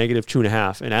at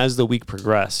 -2.5, and as the week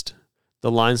progressed,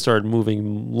 the line started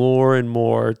moving more and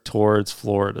more towards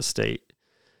Florida State,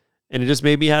 and it just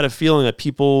made me had a feeling that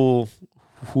people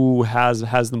who has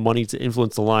the money to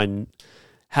influence the line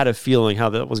had a feeling how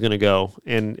that was going to go,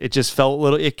 and it just felt a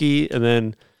little icky. And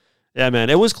then, yeah, man,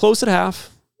 it was close at half.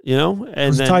 And it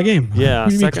was a tie game. Yeah, what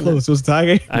do you mean close? It was a tie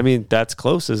game. I mean, that's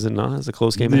close, is it not? It's a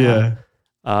close game. Yeah.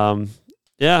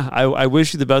 I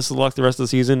wish you the best of luck the rest of the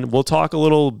season. We'll talk a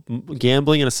little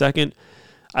gambling in a second.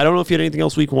 I don't know if you had anything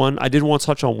else week 1. I did want to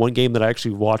touch on one game that I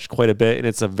actually watched quite a bit, and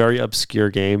it's a very obscure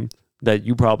game that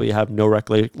you probably have no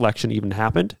recollection even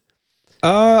happened.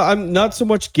 I'm not so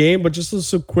much game, but just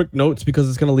some quick notes, because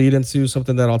it's going to lead into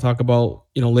something that I'll talk about,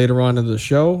 later on in the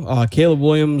show. Caleb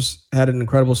Williams had an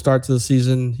incredible start to the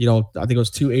season. I think it was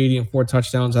 280 and 4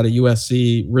 touchdowns out of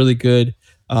USC. Really good.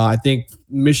 I think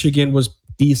Michigan was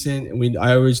decent. And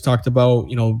I always talked about,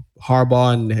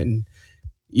 Harbaugh and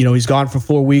he's gone for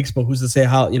 4 weeks, but who's to say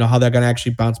how they're going to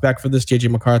actually bounce back for this?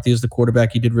 JJ McCarthy is the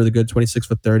quarterback. He did really good, 26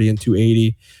 for 30 and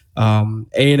 280.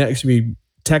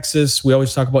 Texas, we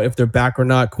always talk about if they're back or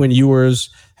not. Quinn Ewers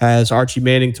has Archie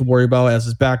Manning to worry about as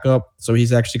his backup, so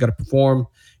he's actually got to perform,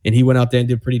 and he went out there and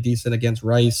did pretty decent against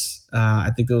Rice.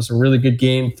 I think there was a really good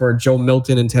game for Joe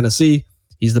Milton in Tennessee.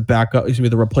 He's the backup,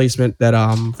 the replacement that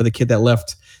for the kid that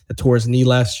tore his knee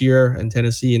last year in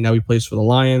Tennessee, and now he plays for the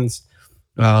Lions.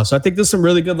 So I think there's some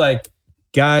really good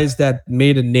guys that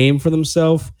made a name for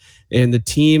themselves. And the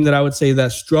team that I would say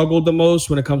that struggled the most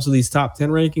when it comes to these top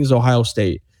 10 rankings, Ohio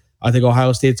State. I think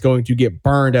Ohio State's going to get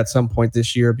burned at some point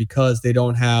this year because they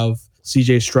don't have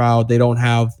CJ Stroud. They don't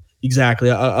have exactly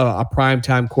a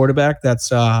primetime quarterback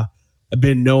that's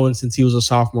been known since he was a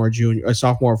sophomore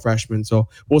or freshman. So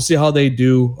we'll see how they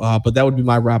do. But that would be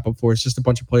my wrap up for it. It's just a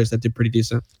bunch of players that did pretty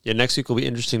decent. Yeah, next week will be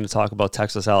interesting to talk about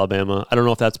Texas, Alabama. I don't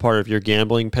know if that's part of your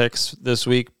gambling picks this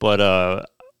week, but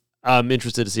I'm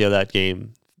interested to see how that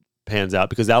game pans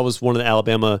out, because that was one of the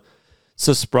Alabama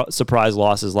surprise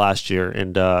losses last year,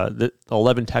 and the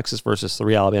 11 Texas versus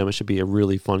 3 Alabama should be a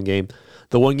really fun game.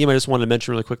 The one game I just wanted to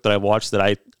mention really quick that I watched that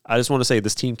I just want to say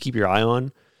this team, keep your eye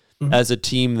on as a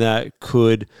team that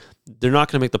they're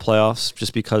not going to make the playoffs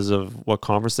just because of what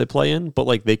conference they play in,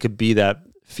 but they could be that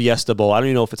Fiesta Bowl. I don't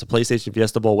even know if it's a PlayStation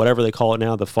Fiesta Bowl, whatever they call it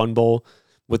now, the Fun Bowl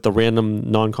with the random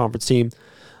non-conference team.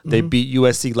 They beat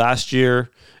USC last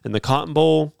year in the Cotton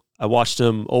Bowl. I watched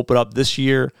them open up this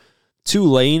year.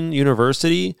 Tulane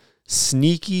University,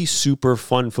 sneaky, super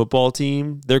fun football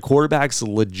team. Their quarterback's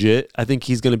legit. I think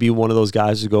he's going to be one of those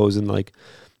guys who goes in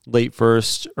late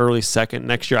first, early second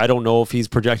next year. I don't know if he's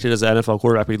projected as an NFL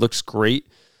quarterback, but he looks great.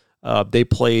 They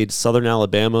played Southern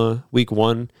Alabama week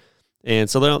 1. And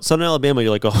Southern Alabama,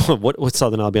 you're like, oh, what's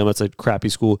Southern Alabama? It's a crappy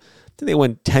school. I think they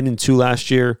went 10-2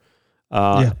 last year.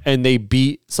 And they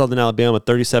beat Southern Alabama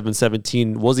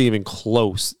 37-17. Wasn't even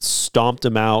close. Stomped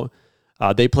them out.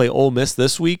 They play Ole Miss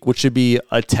this week, which should be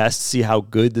a test to see how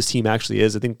good this team actually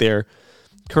is. I think they're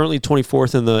currently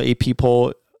 24th in the AP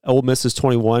poll. Ole Miss is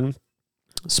 21.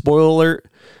 Spoiler alert,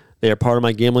 they are part of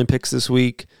my gambling picks this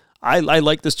week. I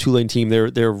like this Tulane team.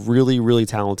 They're really, really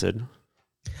talented.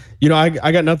 I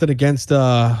got nothing against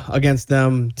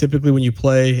them. Typically, when you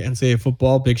play NCAA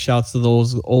football, big shouts to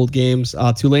those old games.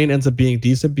 Tulane ends up being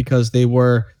decent because they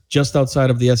were just outside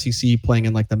of the SEC playing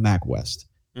in like the MAC West.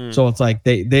 So it's like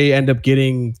they end up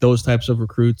getting those types of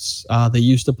recruits. They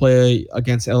used to play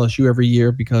against LSU every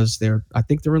year because I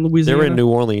think they're in Louisiana. They're in New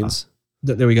Orleans.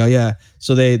 There we go. Yeah.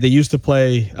 So they used to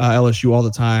play LSU all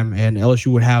the time, and LSU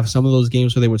would have some of those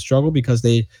games where they would struggle because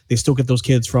they still get those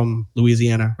kids from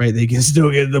Louisiana, right? They can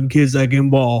still get them kids that can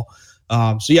ball.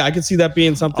 So yeah, I can see that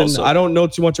being something. Also, I don't know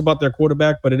too much about their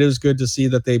quarterback, but it is good to see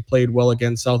that they played well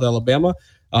against South Alabama.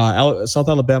 South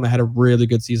Alabama had a really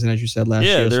good season, as you said last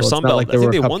year. Yeah, they're Sun Belt. I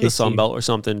think they won the Sun Belt or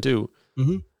something too.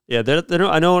 Mm-hmm. Yeah,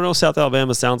 I know South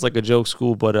Alabama sounds like a joke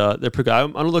school, but they're pretty good.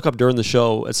 I'm gonna look up during the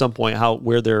show at some point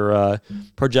where they're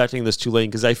projecting this Tulane,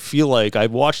 because I feel like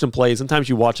I've watched them play. Sometimes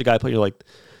you watch a guy play, you're like,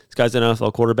 this guy's an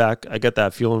NFL quarterback. I get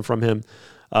that feeling from him.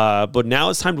 But now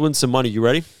it's time to win some money. You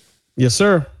ready? Yes,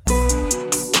 sir.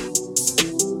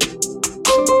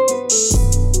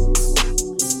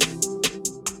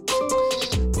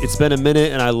 It's been a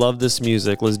minute, and I love this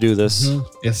music. Let's do this. Mm-hmm.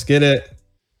 Let's get it.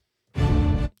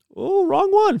 Oh,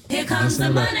 wrong one. Here comes the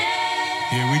money.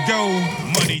 Here we go.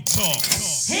 Money talk.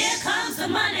 Here comes the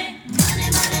money. Money,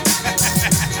 money, money.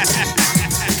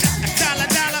 Dollar,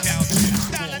 dollar.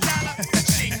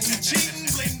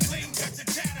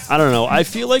 I don't know. I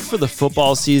feel like for the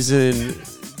football season,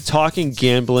 talking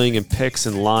gambling and picks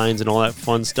and lines and all that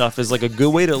fun stuff is like a good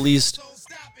way to at least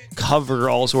cover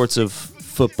all sorts of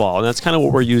football. And that's kind of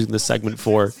what we're using this segment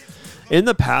for. In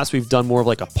the past, we've done more of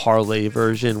like a parlay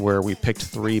version where we picked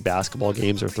 3 basketball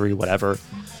games or 3 whatever.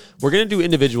 We're going to do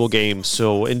individual games,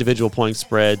 so individual point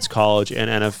spreads, college and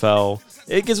NFL.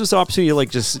 It gives us the opportunity to like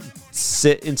just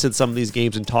sit into some of these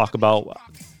games and talk about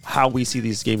how we see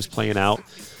these games playing out.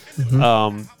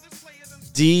 Mm-hmm.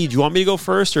 D, do you want me to go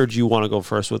first, or do you want to go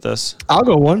first with this? I'll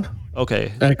go one.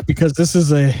 Okay. Because this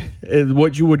is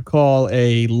what you would call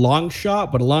a long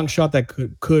shot, but a long shot that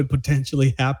could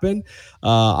potentially happen.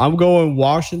 I'm going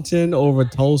Washington over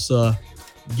Tulsa,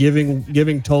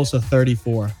 giving Tulsa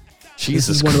 34.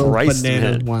 Jesus Christ, one Christ, of those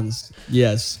bananas man. ones.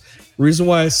 Yes. Reason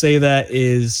why I say that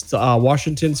is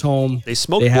Washington's home. They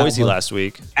smoked Boise last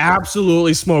week.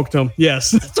 Absolutely smoked them.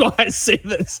 Yes, that's why I say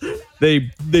this.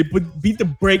 They beat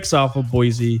the brakes off of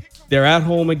Boise. They're at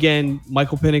home again.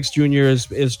 Michael Penix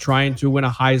Jr. is trying to win a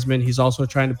Heisman. He's also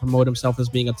trying to promote himself as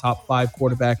being a top 5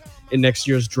 quarterback in next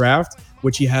year's draft,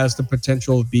 which he has the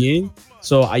potential of being.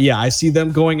 So, I see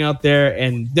them going out there,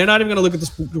 and they're not even going to look at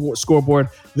the scoreboard.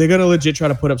 They're going to legit try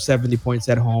to put up 70 points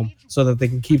at home so that they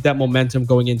can keep that momentum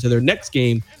going into their next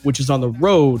game, which is on the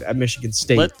road at Michigan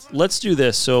State. Let's do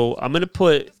this. So I'm going to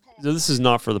put – this is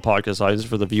not for the podcast audience, this is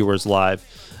for the viewers live.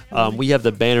 We have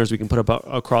the banners we can put up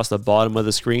across the bottom of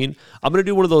the screen. I'm going to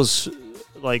do one of those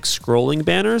like scrolling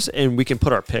banners, and we can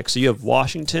put our picks. So you have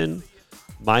Washington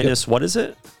minus, what is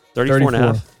it?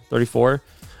 34.5? 34?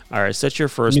 All right, set your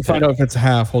first pick. Let me find out if it's a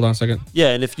half. Hold on a second.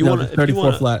 Yeah, and if you want to...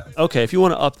 34 flat. Okay, if you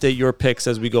want to update your picks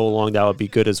as we go along, that would be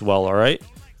good as well, all right?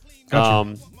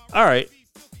 Gotcha. All right.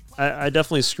 I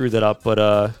definitely screwed that up,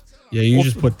 but... yeah, you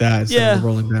just put that instead of the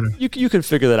rolling banner. You can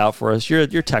figure that out for us.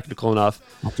 You're technical enough.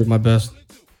 I'll do my best.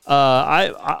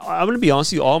 I'm going to be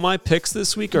honest with you. All my picks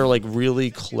this week are like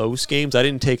really close games. I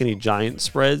didn't take any giant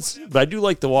spreads, but I do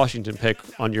like the Washington pick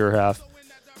on your half.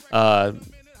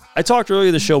 I talked earlier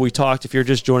in the show. If you're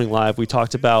just joining live, we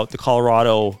talked about the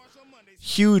Colorado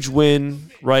huge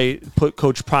win, right? Put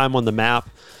Coach Prime on the map.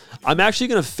 I'm actually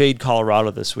going to fade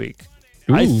Colorado this week.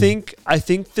 Ooh. I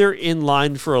think they're in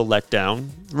line for a letdown,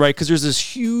 right? Because there's this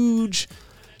huge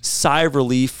sigh of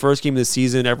relief. First game of the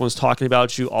season, everyone's talking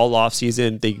about you all off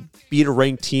season. They beat a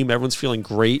ranked team. Everyone's feeling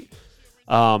great.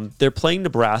 They're playing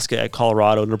Nebraska at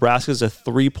Colorado. Nebraska is a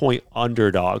 3-point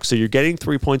underdog. So you're getting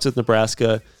 3 points with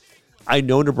Nebraska. I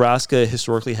know Nebraska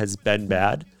historically has been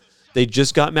bad. They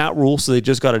just got Matt Rule, so they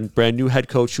just got a brand new head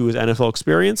coach who has NFL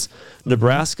experience.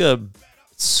 Nebraska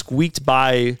squeaked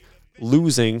by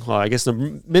losing. Well, I guess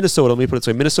Minnesota, let me put it this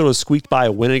way. Minnesota squeaked by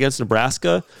a win against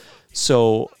Nebraska.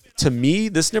 So to me,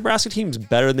 this Nebraska team is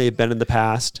better than they've been in the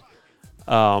past.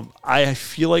 I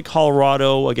feel like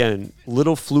Colorado, again,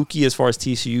 little fluky as far as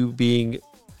TCU being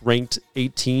ranked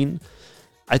 18.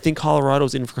 I think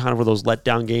Colorado's in for kind of those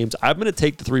letdown games. I'm going to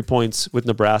take the 3 points with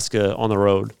Nebraska on the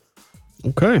road.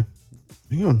 Okay.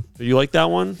 Yeah. Do you like that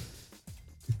one?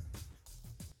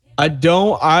 I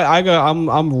don't.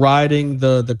 I'm riding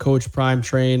the Coach Prime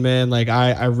train, man. Like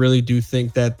I really do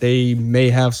think that they may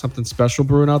have something special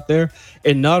brewing out there,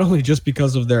 and not only just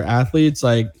because of their athletes.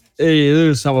 Like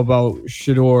there's something about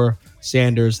Shador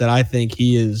Sanders that I think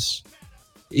he's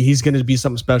going to be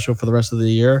something special for the rest of the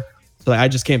year. So like, I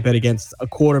just can't bet against a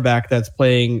quarterback that's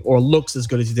playing or looks as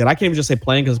good as he did. I can't even just say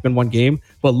playing because it's been one game,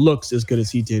 but looks as good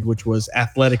as he did, which was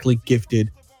athletically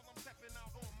gifted.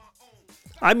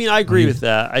 I mean, I agree with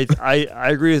that. I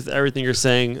agree with everything you're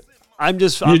saying.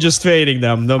 You're just fading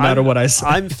them no matter what I say.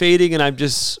 I'm fading, and I'm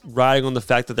just riding on the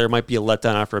fact that there might be a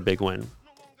letdown after a big win.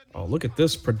 Oh, look at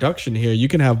this production here. You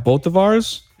can have both of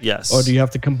ours? Yes. Or do you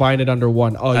have to combine it under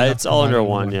one? Oh, it's all under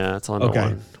one. Yeah, it's all under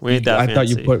one. We ain't that fancy. I thought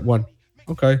you put one.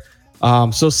 Okay.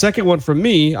 So second one for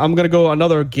me, I'm going to go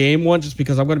another game one just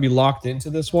because I'm going to be locked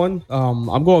into this one.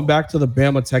 I'm going back to the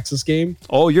Bama-Texas game.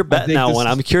 Oh, you're betting that one.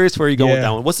 I'm curious where you're going with that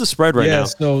one. What's the spread right now? Yeah,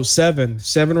 so 7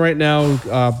 right now.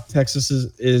 Texas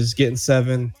is getting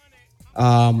 7.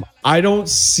 I don't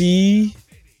see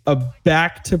a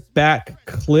back-to-back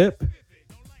clip,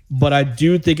 but I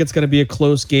do think it's going to be a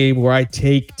close game where I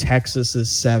take Texas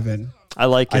as 7. I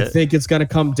like it. I think it's going to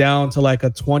come down to like a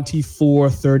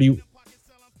 24-27,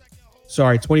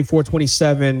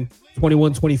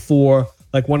 21-24,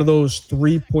 like one of those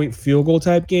 3-point field goal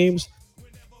type games.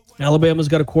 Alabama's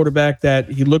got a quarterback that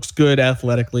he looks good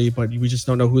athletically, but we just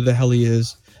don't know who the hell he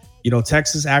is. You know,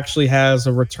 Texas actually has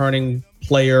a returning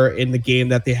player in the game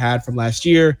that they had from last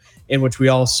year, in which we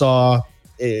all saw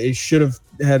it should have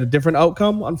had a different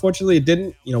outcome. Unfortunately, it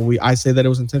didn't. You know, I say that it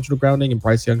was intentional grounding, and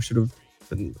Bryce Young should have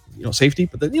been, safety,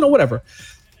 but then, whatever.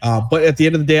 But at the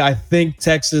end of the day, I think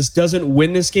Texas doesn't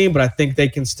win this game, but I think they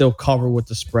can still cover with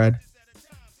the spread.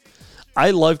 I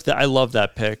love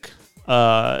that pick.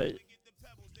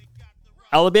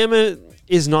 Alabama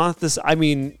is not this. I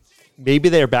mean, maybe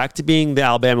they're back to being the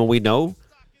Alabama we know,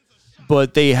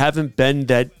 but they haven't been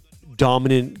that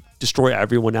dominant, destroy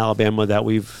everyone Alabama that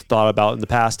we've thought about in the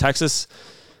past. Texas,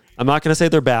 I'm not going to say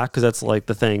they're back because that's like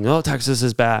the thing. Oh, Texas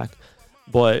is back.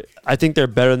 But I think they're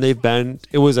better than they've been.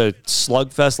 It was a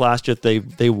slugfest last year.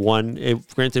 They won.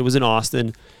 Granted, it was in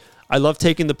Austin. I love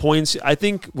taking the points. I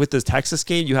think with this Texas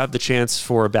game, you have the chance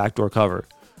for a backdoor cover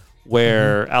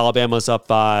where Alabama's up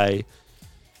by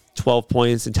 12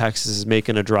 points and Texas is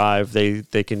making a drive. They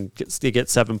get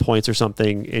 7 points or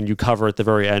something, and you cover at the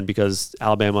very end because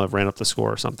Alabama ran up the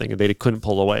score or something, and they couldn't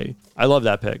pull away. I love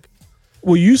that pick.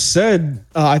 Well, you said,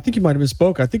 I think you might have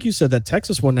misspoke. I think you said that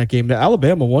Texas won that game. That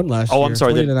Alabama won last year. Oh, I'm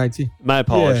sorry. 20-19. My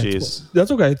apologies. Yeah,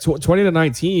 that's okay.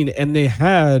 20-19, and they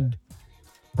had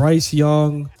Bryce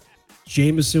Young,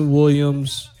 Jamison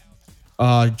Williams,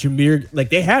 Jameer.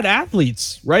 Like, they had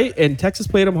athletes, right? And Texas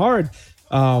played them hard.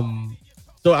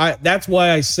 So that's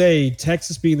why I say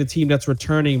Texas being the team that's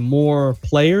returning more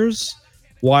players,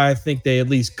 why I think they at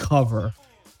least cover.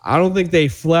 I don't think they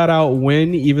flat out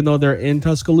win, even though they're in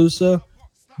Tuscaloosa,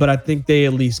 but I think they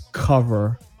at least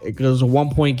cover. It was a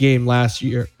 1-point game last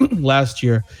year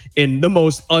in the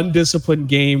most undisciplined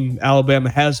game Alabama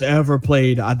has ever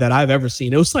played that I've ever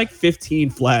seen. It was like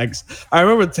 15 flags. I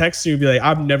remember texting you and be like,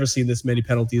 I've never seen this many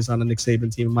penalties on a Nick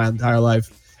Saban team in my entire life.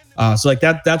 So like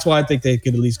that's why I think they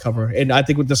could at least cover. And I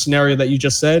think with the scenario that you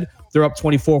just said, they're up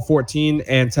 24-14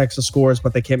 and Texas scores,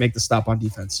 but they can't make the stop on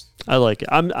defense. I like it.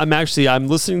 I'm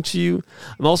listening to you.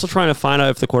 I'm also trying to find out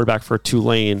if the quarterback for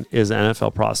Tulane is an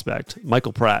NFL prospect,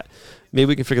 Michael Pratt. Maybe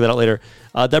we can figure that out later.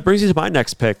 That brings me to my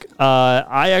next pick.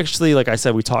 I actually, like I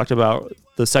said, we talked about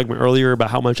the segment earlier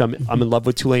about how much I'm in love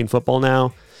with Tulane football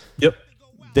now. Yep.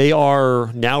 They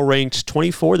are now ranked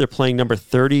 24. They're playing number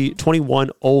 21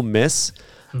 Ole Miss.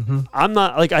 Mm-hmm. I'm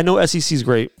not like, I know SEC is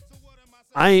great.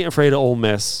 I ain't afraid of Ole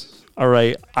Miss. All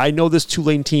right. I know this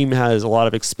Tulane team has a lot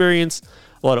of experience,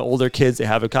 a lot of older kids. They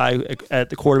have a guy at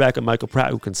the quarterback, a Michael Pratt,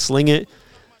 who can sling it.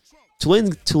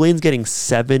 Tulane's getting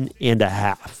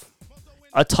 7.5.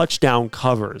 A touchdown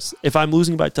covers. If I'm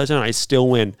losing by a touchdown, I still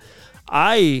win.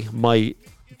 I might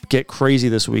get crazy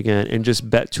this weekend and just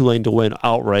bet Tulane to win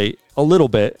outright a little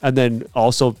bit, and then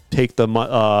also take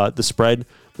the spread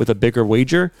with a bigger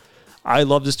wager. I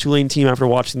love this Tulane team after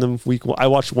watching them I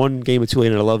watched one game of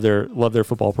Tulane and I love their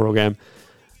football program.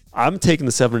 I'm taking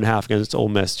the 7.5 against Ole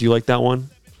Miss. Do you like that one?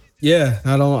 Yeah,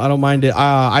 I don't mind it.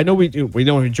 I know we don't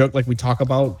even joke, like we talk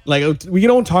about, like we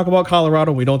don't talk about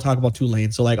Colorado, we don't talk about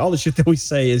Tulane. So like all the shit that we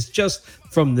say is just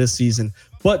from this season.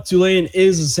 But Tulane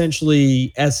is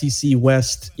essentially SEC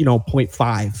West,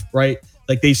 0.5, right?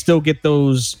 Like they still get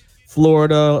those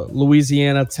Florida,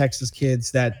 Louisiana, Texas kids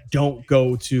that don't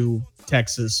go to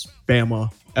Texas,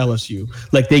 Bama, LSU.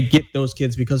 Like they get those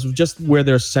kids because of just where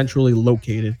they're centrally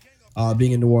located,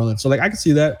 being in New Orleans. So like I can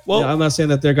see that. Well, I'm not saying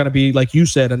that they're going to be, like you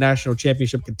said, a national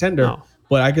championship contender, No.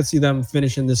 but I could see them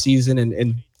finishing the season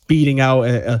and beating out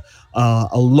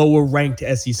a lower ranked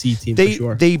SEC team for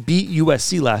sure. They beat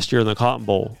USC last year in the Cotton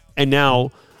Bowl, and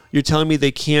now you're telling me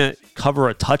they can't cover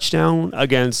a touchdown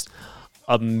against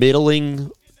a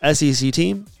middling SEC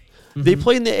team? They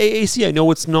play in the AAC. I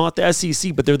know it's not the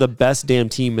SEC, but they're the best damn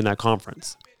team in that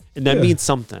conference, and that means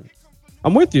something.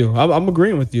 I'm with you. I'm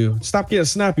agreeing with you. Stop getting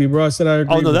snappy, bro. I said I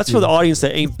agree. Oh no, with that's you. for the audience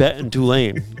that ain't betting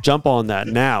Tulane. Jump on that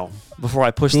now before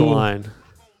I push the Cool. line.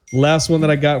 Last one that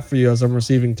I got for you as I'm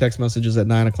receiving text messages at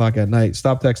 9:00 at night.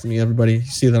 Stop texting me, everybody. You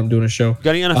see that I'm doing a show.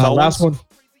 Got any NFL last ones? one.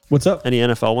 What's up? Any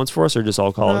NFL ones for us, or just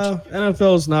all college?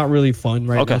 NFL is not really fun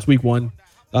right Okay. now. It's week 1.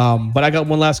 But I got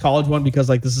one last college one because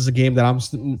like this is a game that I'm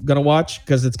going to watch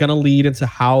because it's going to lead into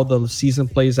how the season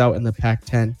plays out in the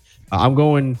Pac-10. I'm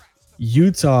going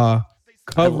Utah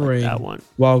covering that one.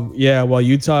 While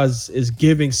Utah is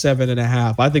giving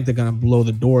 7.5. I think they're going to blow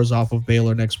the doors off of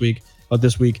Baylor this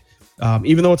week.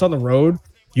 Even though it's on the road,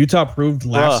 Utah proved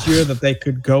last year that they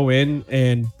could go in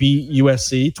and beat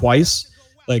USC twice.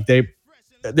 Like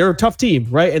they're a tough team,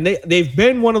 right? And they've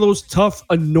been one of those tough,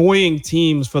 annoying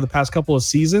teams for the past couple of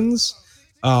seasons,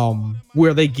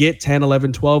 where they get 10,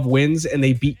 11, 12 wins and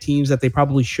they beat teams that they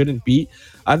probably shouldn't beat.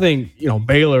 I think,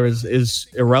 Baylor is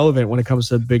irrelevant when it comes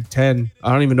to Big Ten.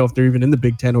 I don't even know if they're even in the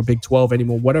Big Ten or Big 12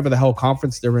 anymore, whatever the hell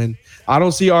conference they're in. I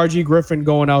don't see RG3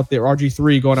 going out there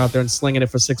and slinging it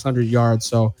for 600 yards.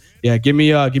 So yeah, give me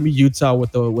Utah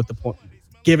with the point,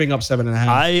 giving up 7.5.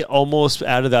 I almost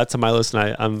added that to my list,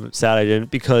 and I'm sad I didn't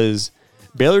because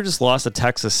Baylor just lost to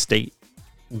Texas State.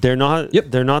 They're not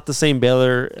the same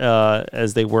Baylor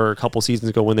as they were a couple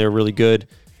seasons ago when they were really good.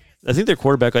 I think their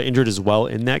quarterback got injured as well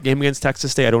in that game against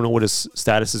Texas State. I don't know what his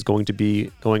status is going to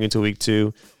be going into week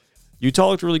 2. Utah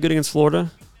looked really good against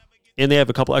Florida, and they have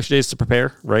a couple extra days to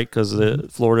prepare, right? Because the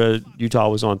Florida-Utah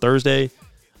was on Thursday.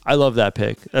 I love that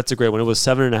pick. That's a great one. It was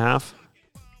 7.5.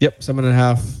 Yep,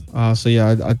 7.5. So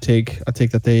yeah, I take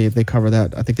that they cover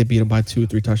that. I think they beat them by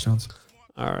 2-3 touchdowns.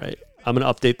 All right. I'm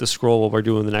going to update the scroll while we're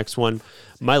doing the next one.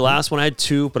 My last one, I had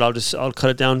 2, but I'll cut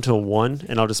it down to 1,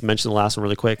 and I'll just mention the last one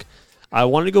really quick. I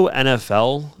wanted to go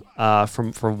NFL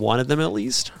from one of them at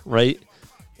least, right?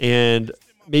 And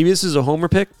maybe this is a homer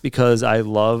pick because I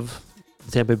love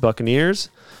the Tampa Bay Buccaneers,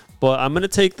 but I'm going to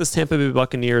take this Tampa Bay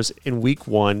Buccaneers in week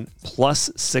 1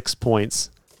 plus 6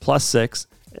 points, plus 6.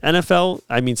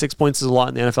 NFL, 6 points is a lot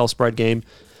in the NFL spread game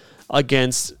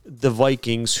against the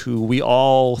Vikings, who we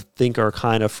all think are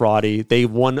kind of fraudy. They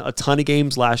won a ton of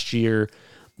games last year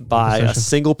by a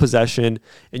single possession,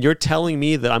 and you're telling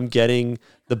me that I'm getting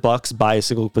the Bucs by a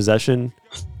single possession,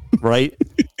 right?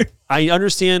 I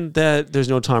understand that there's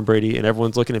no Tom Brady, and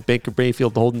everyone's looking at Baker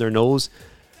Mayfield holding their nose.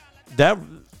 Do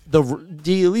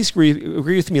you at least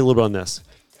agree with me a little bit on this?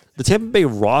 The Tampa Bay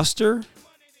roster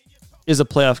is a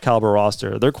playoff caliber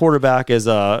roster. Their quarterback is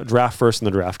a draft first in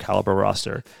the draft caliber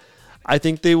roster. I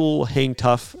think they will hang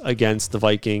tough against the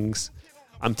Vikings.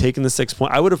 I'm taking the 6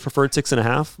 point. I would have preferred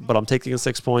 6.5, but I'm taking the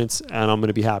 6 points, and I'm going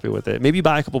to be happy with it. Maybe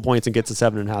buy a couple points and get to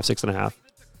 7.5, 6.5.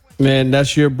 Man,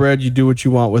 that's your bread. You do what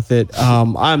you want with it.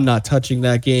 I'm not touching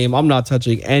that game. I'm not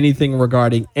touching anything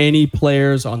regarding any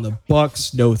players on the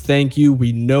Bucs. No, thank you.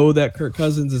 We know that Kirk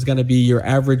Cousins is going to be your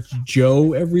average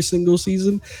Joe every single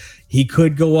season. He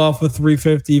could go off with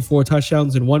 350, 4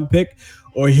 touchdowns and 1 pick,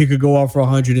 or he could go off for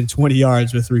 120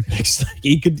 yards with 3 picks.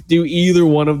 He could do either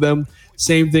one of them.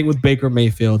 Same thing with Baker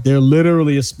Mayfield. They're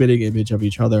literally a spitting image of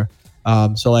each other.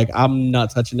 So I'm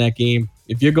not touching that game.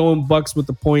 If you're going Bucs with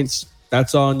the points,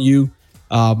 that's on you.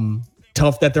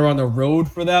 Tough that they're on the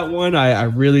road for that one. I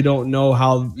really don't know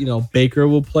how Baker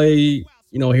will play.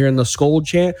 Hearing the Skol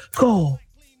chant, Skol,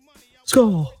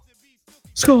 Skol,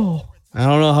 Skol. I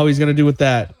don't know how he's gonna do with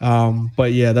that.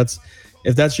 But yeah,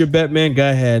 if that's your bet, man, go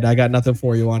ahead. I got nothing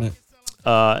for you on it.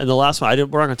 And the last one, we're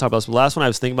not going to talk about this, but the last one I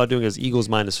was thinking about doing is Eagles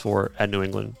 -4 at New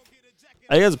England.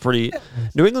 I think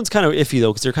that's New England's kind of iffy,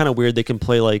 though, because they're kind of weird. They can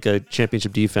play like a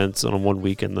championship defense on 1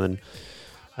 week, and then,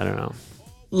 I don't know.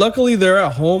 Luckily, they're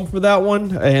at home for that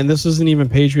one, and this isn't even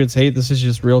Patriots hate. This is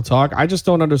just real talk. I just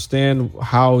don't understand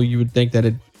how you would think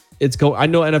that it's go. I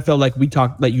know NFL,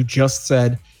 like you just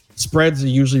said, spreads are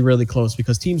usually really close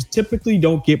because teams typically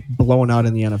don't get blown out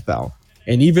in the NFL.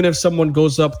 And even if someone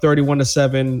goes up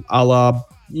 31-7, a la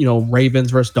Ravens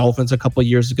versus Dolphins a couple of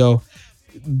years ago,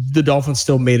 the Dolphins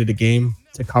still made it a game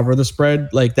to cover the spread.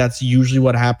 Like that's usually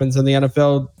what happens in the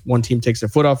NFL. One team takes their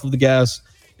foot off of the gas,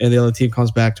 and the other team comes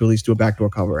back to at least do a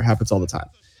backdoor cover. It happens all the time.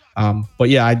 But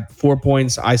yeah, 4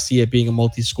 points. I see it being a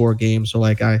multi-score game. So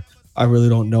like I really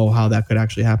don't know how that could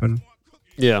actually happen.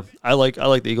 Yeah, I like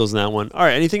the Eagles in that one. All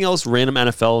right, anything else random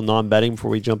NFL non-betting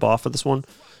before we jump off of this one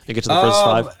and get to the first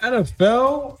five?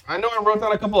 NFL. I know I wrote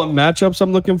down a couple of matchups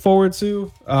I'm looking forward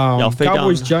to. I'll fade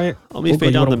Cowboys down, Giant. Let me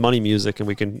fade down the money music and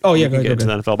we can go get ahead. into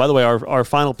the NFL. By the way, our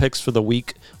final picks for the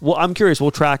week. Well, I'm curious. We'll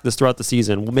track this throughout the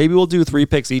season. Maybe we'll do 3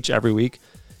 picks each every week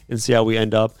and see how we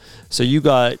end up. So you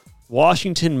got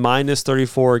Washington minus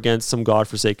 34 against some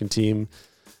godforsaken team.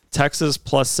 Texas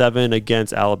 +7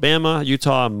 against Alabama.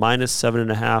 Utah minus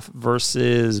 7.5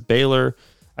 versus Baylor.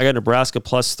 I got Nebraska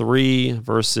 +3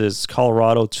 versus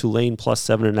Colorado. Tulane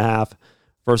 +7.5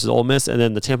 versus Ole Miss. And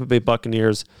then the Tampa Bay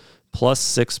Buccaneers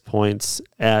 +6 points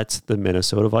at the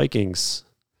Minnesota Vikings.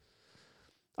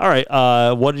 All right.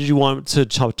 What did you want to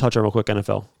touch on real quick,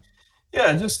 NFL?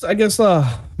 Yeah, just I guess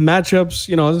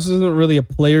matchups. This isn't really a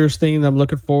players thing that I'm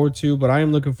looking forward to, but I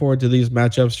am looking forward to these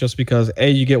matchups just because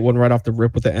you get one right off the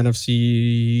rip with the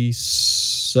NFC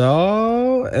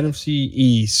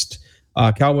East,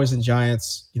 Cowboys and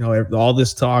Giants. All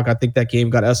this talk. I think that game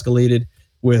got escalated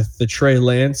with the Trey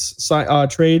Lance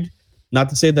trade. Not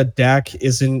to say that Dak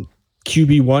isn't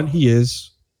QB1, he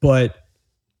is, but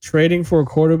trading for a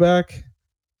quarterback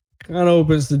kind of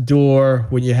opens the door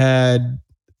when you had.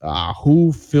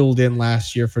 Who filled in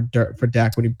last year for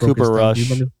Dak when he broke Cooper his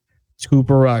thumb? Rush.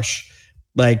 Cooper Rush.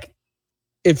 Like,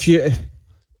 if you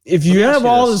have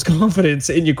all this confidence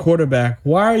in your quarterback,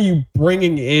 why are you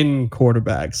bringing in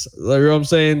quarterbacks? You know what I'm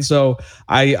saying? So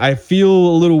I feel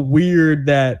a little weird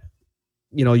that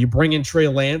you bring in Trey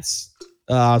Lance.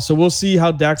 So we'll see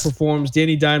how Dak performs.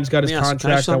 Danny Dimes got his contract.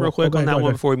 Can I just real quick on that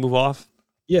one before we move off?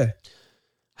 Yeah.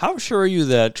 How sure are you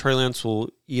that Trey Lance will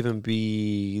even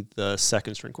be the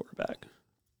second string quarterback?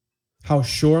 How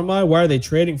sure am I? Why are they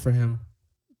trading for him?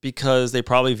 Because they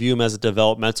probably view him as a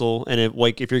developmental, and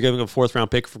if you're giving a 4th round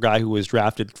pick for a guy who was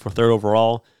drafted for 3rd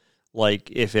overall,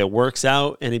 like if it works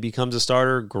out and he becomes a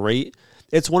starter, great.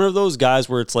 It's one of those guys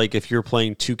where it's like if you're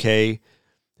playing 2K,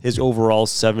 his overall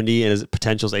 70 and his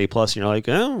potential's A+, and you're like,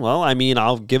 oh, well, I mean,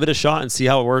 I'll give it a shot and see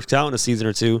how it works out in a season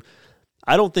or two.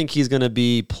 I don't think he's going to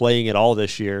be playing at all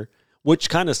this year, which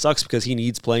kind of sucks because he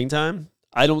needs playing time.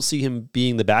 I don't see him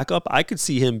being the backup. I could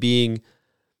see him being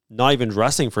not even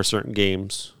dressing for certain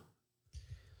games.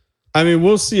 I mean,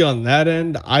 we'll see on that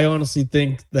end. I honestly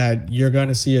think that you're going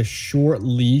to see a short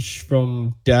leash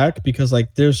from Dak because,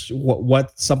 like, there's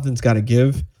what something's got to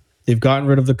give. They've gotten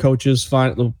rid of the coaches,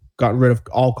 gotten rid of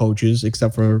all coaches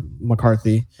except for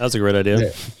McCarthy. That's a great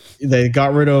idea. They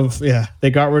got rid of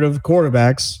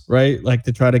quarterbacks, right? Like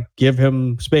to try to give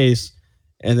him space,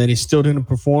 and then he still didn't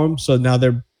perform. So now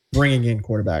they're bringing in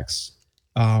quarterbacks.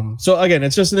 So again,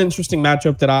 it's just an interesting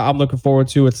matchup that I'm looking forward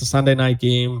to. It's a Sunday night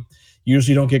game.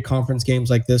 Usually don't get conference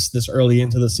games like this early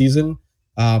into the season.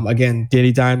 Again,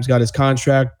 Danny Dimes got his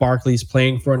contract. Barkley's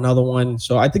playing for another one.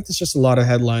 So I think there's just a lot of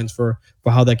headlines for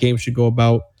how that game should go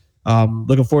about.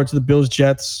 Looking forward to the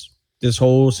Bills-Jets. This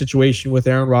whole situation with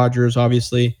Aaron Rodgers,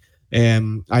 obviously.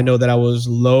 And I know that I was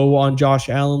low on Josh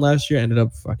Allen last year. Ended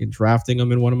up fucking drafting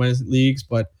him in one of my leagues,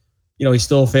 but he's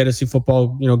still a fantasy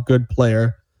football, good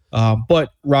player.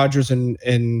 But Rodgers and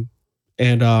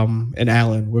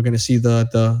Allen, we're going to see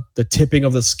the tipping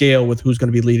of the scale with who's going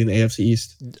to be leading the AFC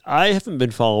East. I haven't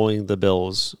been following the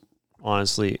Bills,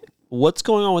 honestly. What's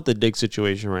going on with the Diggs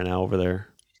situation right now over there?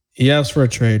 He asked for a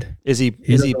trade. Is he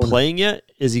playing yet?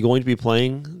 Is he going to be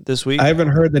playing this week? I haven't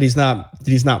heard that he's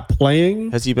not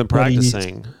playing. Has he been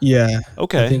practicing? Yeah.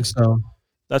 Okay. I think so.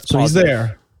 That's so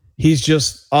positive. He's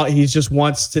there. He just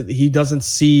wants to. He doesn't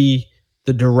see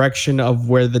the direction of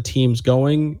where the team's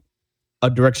going, a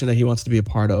direction that he wants to be a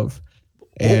part of.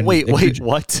 And wait,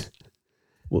 what?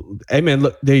 Well, hey man,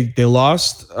 look, they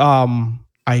lost.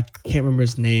 I can't remember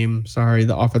his name. Sorry,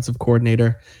 the offensive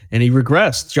coordinator, and he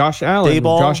regressed. Josh Allen.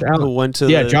 Who went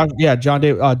to Josh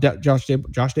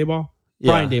Daboll.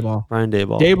 Brian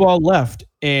Daboll. Daboll left,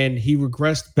 and he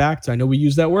regressed back to. I know we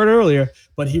used that word earlier,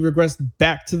 but he regressed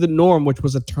back to the norm, which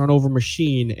was a turnover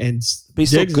machine. And but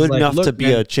he's still good enough to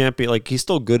be a champion. Like he's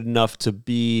still good enough to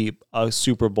be a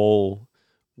Super Bowl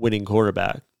winning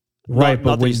quarterback. Right,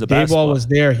 but when Daboll was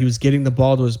there, he was getting the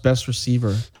ball to his best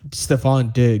receiver,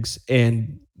 Stephon Diggs.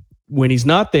 And when he's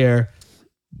not there,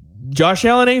 Josh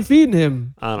Allen ain't feeding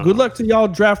him. Good luck to y'all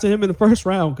drafting him in the first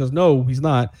round, because no, he's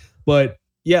not. But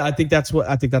yeah, I think that's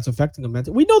affecting him.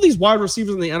 We know these wide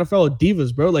receivers in the NFL are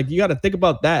divas, bro. Like you got to think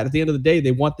about that. At the end of the day,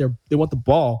 they want the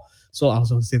ball. So I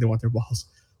was going to say they want their balls.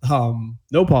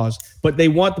 No pause, but they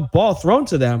want the ball thrown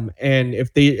to them, and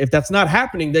if that's not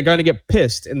happening, they're going to get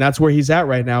pissed, and that's where he's at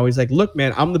right now. He's like, look,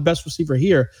 man, I'm the best receiver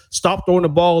here. Stop throwing the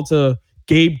ball to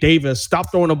Gabe Davis. Stop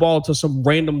throwing the ball to some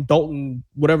random Dalton,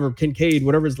 whatever, Kincaid,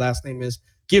 whatever his last name is.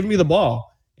 Give me the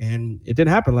ball. And it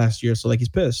didn't happen last year, so like he's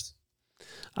pissed.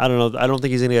 I don't know. I don't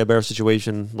think he's going to get a better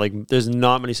situation. Like, there's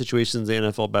not many situations in the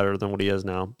NFL better than what he is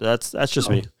now. That's just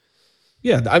me.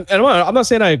 Yeah, I'm not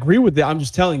saying I agree with it. I'm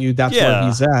just telling you that's where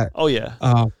he's at. Oh, yeah.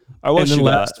 All right, what else you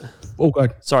got? Oh,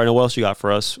 God. Sorry, no, what else you got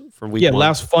for us from week one?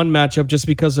 Last fun matchup just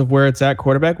because of where it's at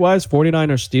quarterback-wise,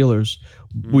 49ers Steelers.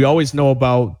 We always know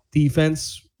about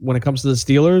defense when it comes to the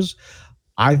Steelers.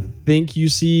 I think you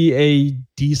see a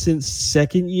decent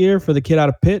second year for the kid out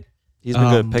of Pitt. He's been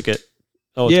good. Pickett.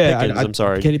 Oh, it's Pickens. I'm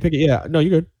sorry. Kenny Pickett. Yeah. No,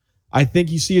 you're good. I think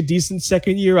you see a decent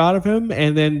second year out of him.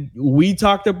 And then we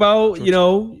talked about,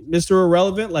 Mr.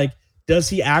 Irrelevant. Like, does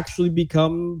he actually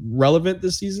become relevant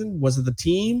this season? Was it the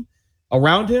team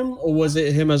around him or was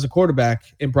it him as a quarterback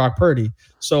in Brock Purdy?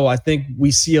 So I think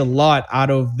we see a lot out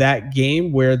of that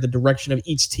game where the direction of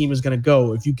each team is going to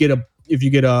go. If you get a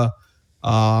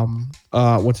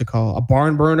what's it called? A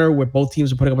barn burner where both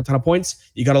teams are putting up a ton of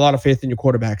points, you got a lot of faith in your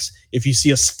quarterbacks. If you see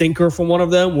a stinker from one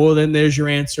of them, well, then there's your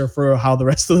answer for how the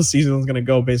rest of the season is going to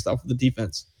go based off of the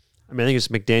defense. I mean, I think it's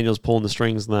McDaniels pulling the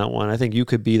strings in that one. I think you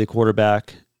could be the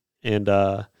quarterback and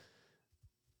have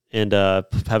a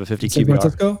 50 San QBR.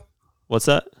 Francisco? What's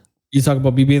that? You talking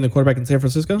about me being the quarterback in San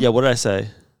Francisco? Yeah, what did I say?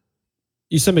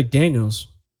 You said McDaniels.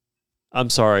 I'm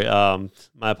sorry.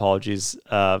 My apologies.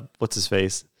 What's his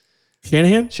face?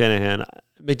 Shanahan.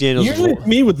 McDaniels. Usually it's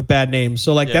me with the bad names,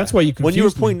 so that's why you confused when you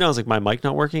were pointing me. down, I was like, my mic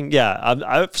not working. Yeah,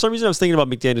 I for some reason I was thinking about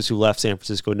McDaniels who left San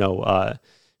Francisco. No,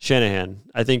 Shanahan.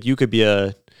 I think you could be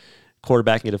a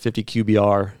quarterbacking at a 50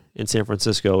 QBR in San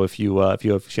Francisco if you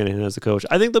have Shanahan as the coach.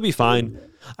 I think they'll be fine.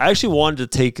 I actually wanted to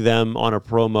take them on a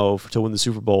promo to win the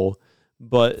Super Bowl,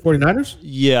 but 49ers?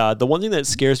 Yeah, the one thing that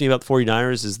scares me about the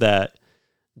 49ers is that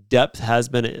depth has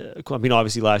been, I mean,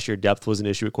 obviously last year depth was an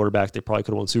issue at quarterback. They probably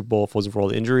could have won the Super Bowl if it wasn't for all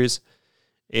the injuries.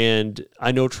 And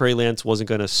I know Trey Lance wasn't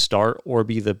going to start or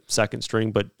be the second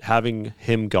string, but having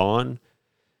him gone,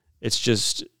 it's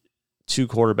just two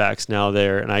quarterbacks now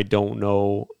there. And I don't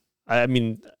know. I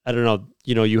mean, I don't know.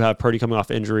 You have Purdy coming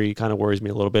off injury, kind of worries me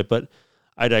a little bit, but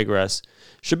I digress.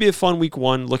 Should be a fun week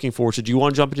one. Looking forward to. Do you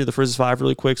want to jump into the Frizzes 5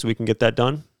 really quick so we can get that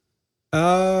done?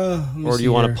 Or do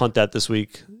you want to punt that this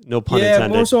week? No pun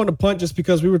intended. Yeah, more so on the punt just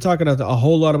because we were talking a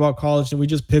whole lot about college and we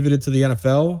just pivoted to the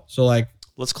NFL. So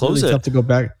let's close really it. Tough to go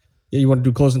back. Yeah, you want to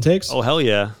do closing takes? Oh, hell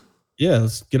yeah. Yeah,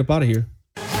 let's get up out of here.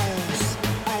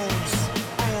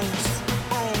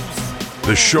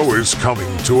 The show is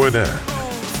coming to an end.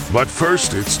 But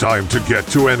first, it's time to get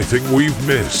to anything we've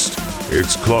missed.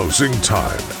 It's closing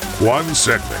time. One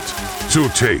segment, two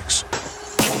takes.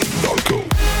 Now go.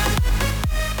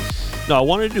 No, I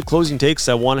wanted to do closing takes.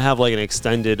 I want to have an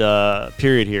extended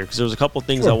period here because there was a couple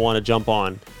things I want to jump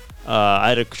on. I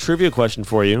had a trivia question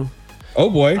for you. Oh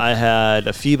boy! I had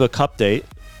a FIBA Cup date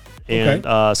and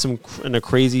a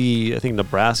crazy, I think,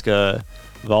 Nebraska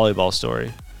volleyball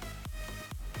story.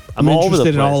 I'm all over the interested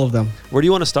place. in all of them. Where do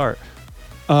you want to start?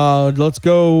 Let's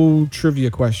go trivia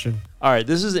question. All right,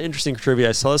 this is an interesting trivia.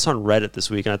 I saw this on Reddit this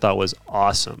week and I thought it was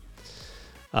awesome.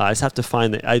 I just have to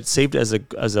find it. I saved it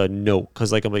as a note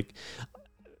because I'm like,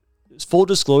 full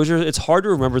disclosure, it's hard to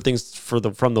remember things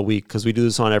from the week because we do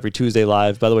this on every Tuesday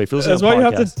live. By the way, if you're listening that's to why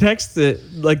podcast, you have to text it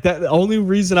like that. The only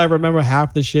reason I remember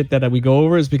half the shit that we go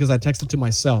over is because I text it to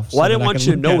myself. Well, I didn't want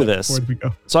you to know this,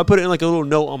 go. so I put it in a little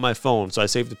note on my phone. So I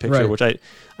saved the picture, which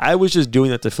I was just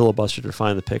doing that to filibuster to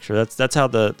find the picture. That's how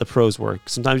the pros work.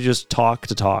 Sometimes you just talk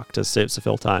to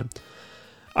fill time.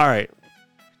 All right,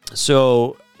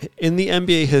 so in the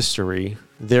NBA history,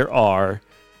 there are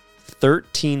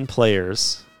 13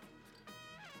 players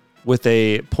with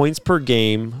a points per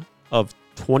game of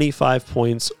 25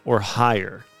 points or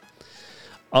higher.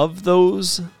 Of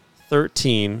those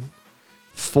 13,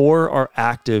 4 are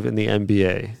active in the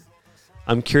NBA.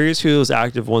 I'm curious who those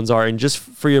active ones are. And just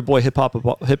for your boy Hip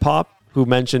Hop, who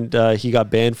mentioned he got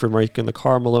banned for making the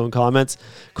Karl Malone comments.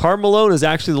 Karl Malone is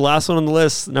actually the last one on the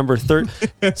list, number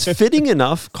 13. It's fitting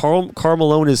enough. Karl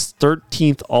Malone is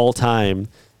 13th all time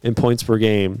in points per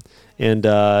game. And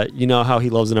you know how he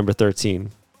loves the number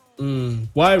 13.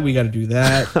 Why do we got to do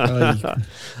that?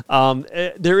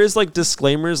 There is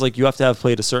disclaimers, you have to have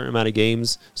played a certain amount of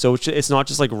games. So it's not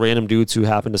just random dudes who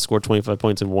happen to score 25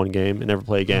 points in one game and never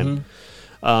play again.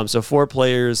 So 4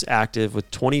 players active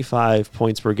with 25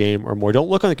 points per game or more. Don't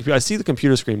look on the computer. I see the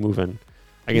computer screen moving.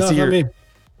 I can see your.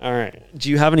 All right.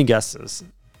 Do you have any guesses?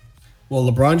 Well,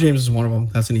 LeBron James is one of them.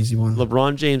 That's an easy one.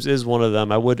 LeBron James is one of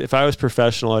them. If I was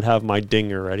professional, I'd have my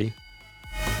dinger ready.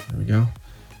 There we go.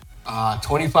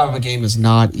 25 a game is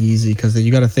not easy because then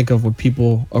you got to think of when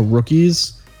people are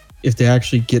rookies if they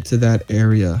actually get to that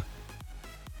area.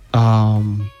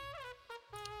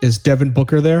 Is Devin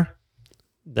Booker there?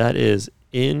 That is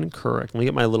incorrect. Let me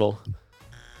get my little...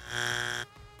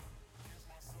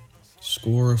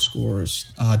 Score of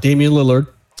scores. Damian Lillard.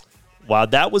 Wow,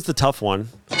 that was the tough one.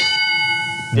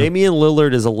 Damian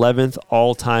Lillard is 11th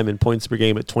all-time in points per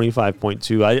game at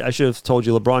 25.2. I should have told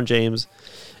you LeBron James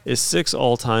is 6th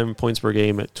all-time points per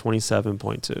game at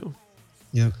 27.2.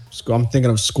 Yeah, I'm thinking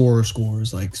of score of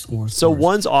scores, like scores. So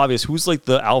one's obvious. Who's like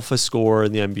the alpha scorer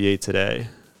in the NBA today?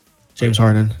 James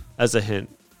Harden. As a hint.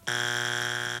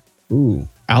 Ooh,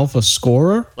 alpha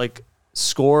scorer? Like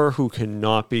scorer who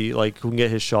cannot be, like who can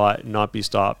get his shot and not be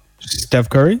stopped. Steph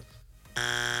Curry?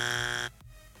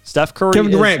 Steph Curry.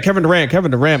 Kevin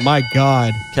Durant. My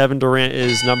God. Kevin Durant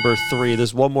is number 3.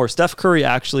 There's one more. Steph Curry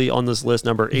actually on this list,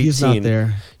 number 18. He's not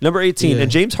there. Number 18. Yeah. And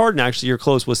James Harden, actually, you're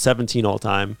close, was 17 all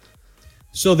time.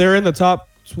 So they're in the top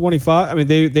 25. I mean,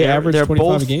 they average 25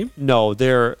 both, a game. No,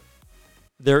 they're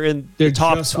in the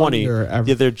top 20. Yeah,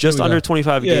 they're just under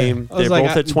 25 a game. They're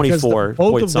both at 24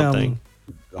 point something.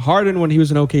 Harden, when he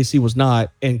was in OKC, was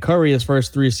not, and Curry, his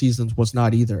first 3 seasons, was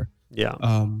not either. Yeah.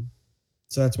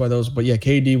 So that's why those. But yeah,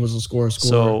 KD was a scorer.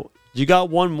 So you got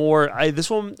one more. This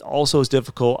one also is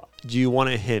difficult. Do you want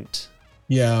a hint?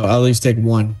 Yeah, I'll at least take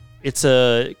one. It's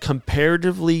a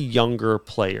comparatively younger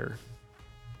player.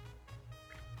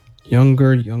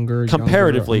 Younger.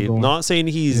 Comparatively, not saying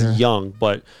he's young,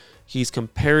 but he's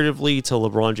comparatively to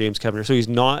LeBron James, Kevin Durant. So he's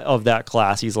not of that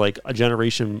class. He's like a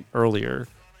generation earlier.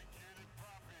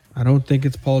 I don't think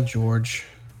it's Paul George.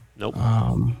 Nope.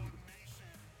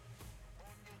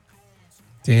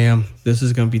 Damn, this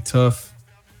is gonna be tough.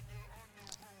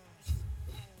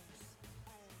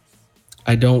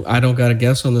 I don't got a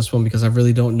guess on this one because I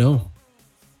really don't know.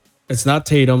 It's not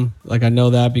Tatum, like I know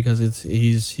that because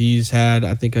he's had,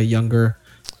 I think, a younger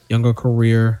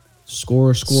career.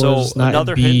 Score. So not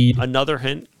another Embiid.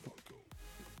 hint.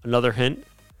 Another hint.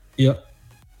 Yep.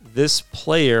 This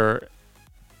player,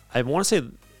 I want to say,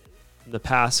 the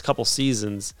past couple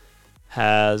seasons,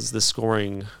 has the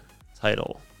scoring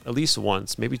title at least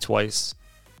once, maybe twice.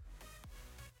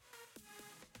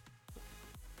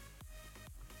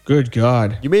 Good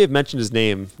God. You may have mentioned his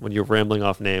name when you were rambling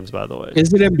off names, by the way.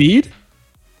 Is it Embiid?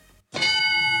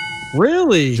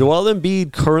 Really? Joel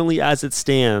Embiid, currently as it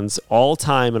stands, all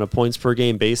time on a points per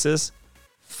game basis,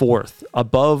 4th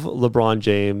above LeBron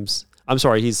James. I'm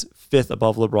sorry, he's 5th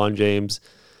above LeBron James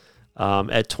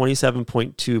at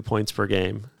 27.2 points per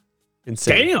game.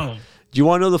 Insane. Damn. Do you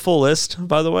want to know the full list,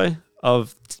 by the way,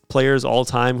 of players all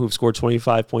time who've scored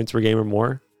 25 points per game or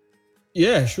more?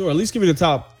 Yeah, sure. At least give me the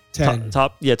top 10.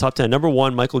 Top 10. Number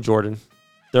 1, Michael Jordan,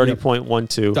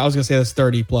 30.12. I was gonna say that's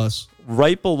 30 plus.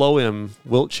 Right below him,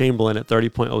 Wilt Chamberlain at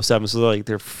 30.07. So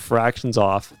they're fractions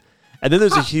off. And then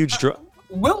there's a huge drop.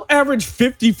 Wilt averaged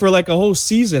 50 for like a whole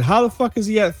season. How the fuck is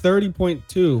he at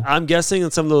 30.2? I'm guessing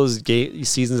in some of those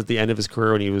seasons at the end of his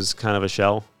career when he was kind of a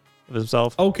shell of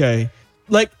himself. Okay.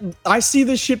 Like, I see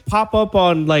this shit pop up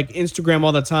on like Instagram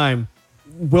all the time.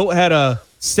 Wilt had a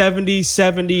 70,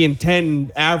 and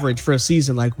 10 average for a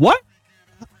season. Like, what?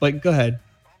 Like, go ahead.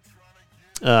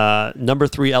 Number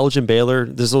 3, Elgin Baylor.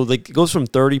 This like it goes from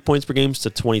 30 points per game to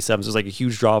 27. So there's like a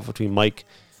huge drop between Mike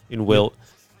and Wilt.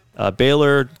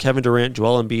 Baylor, Kevin Durant,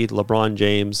 Joel Embiid, LeBron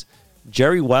James,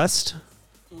 Jerry West,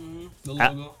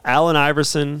 Allen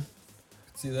Iverson,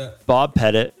 See that? Bob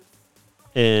Pettit,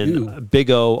 and Big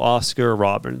O, Oscar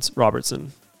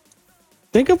Robertson.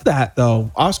 Think of that though.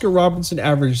 Oscar Robertson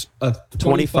averaged a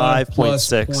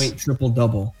 25.6 point triple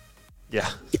double. Yeah.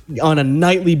 On a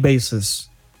nightly basis.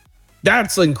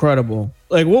 That's incredible.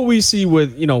 Like what we see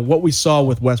with, what we saw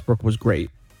with Westbrook was great.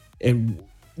 And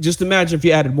just imagine if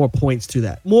you added more points to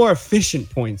that, more efficient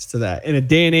points to that in a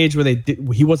day and age where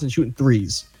he wasn't shooting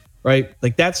threes, right?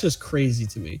 Like that's just crazy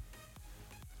to me.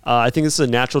 I think this is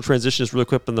a natural transition just really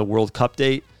quick on the World Cup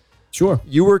date. Sure.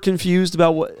 You were confused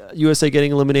about what USA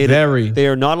getting eliminated. Very. They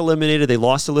are not eliminated. They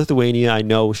lost to Lithuania. I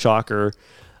know, shocker.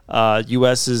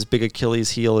 US's big Achilles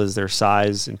heel is their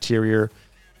size, interior.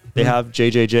 They have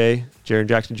JJJ, Jaren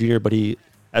Jackson Jr., but he,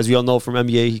 as we all know from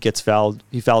NBA, he gets fouled.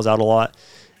 He fouls out a lot,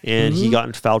 and he got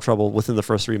into foul trouble within the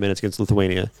first 3 minutes against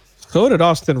Lithuania. So did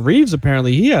Austin Reeves,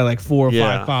 apparently. He had like 4 or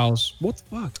 5 fouls. What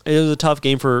the fuck? It was a tough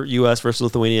game for US versus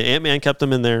Lithuania. Ant-Man kept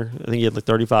him in there. I think he had like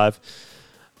 35.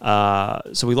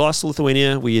 So we lost to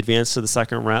Lithuania. We advanced to the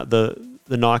second round, the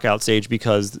knockout stage,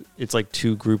 because it's like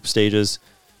 2 group stages.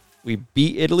 We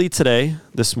beat Italy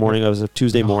this morning. It was a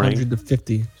Tuesday morning.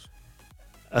 150.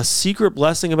 A secret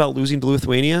blessing about losing to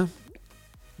Lithuania,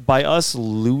 by us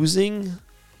losing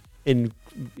and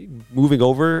moving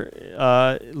over,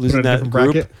 losing that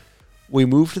group, we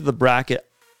moved to the bracket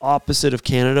opposite of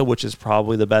Canada, which is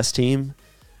probably the best team.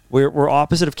 We're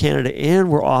opposite of Canada, and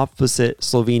we're opposite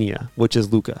Slovenia, which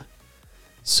is Luka.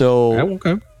 So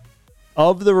Okay.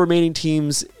 of the remaining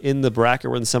teams in the bracket,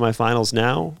 we're in the semifinals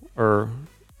now, or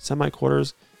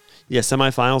semi-quarters. Yeah,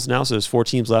 semifinals now. So there's 4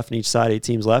 teams left on each side, 8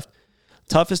 teams left.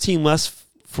 Toughest team left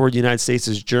for the United States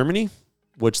is Germany,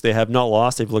 which they have not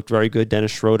lost. They've looked very good.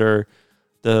 Dennis Schroeder,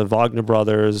 the Wagner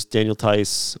brothers, Daniel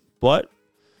Tice. But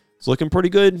it's looking pretty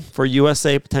good for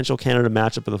USA potential Canada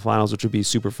matchup in the finals, which would be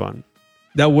super fun.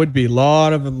 That would be a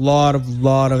lot of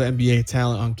NBA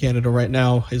talent on Canada right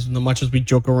now. As much as we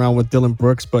joke around with Dylan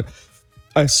Brooks, but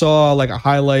I saw like a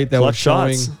highlight that was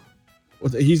showing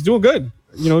he's doing good.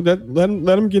 You know, that let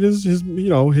him get his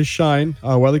his shine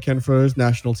while he can for his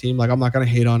national team. Like, I'm not gonna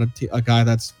hate on a guy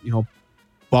that's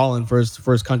balling for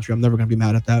his country. I'm never gonna be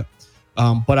mad at that.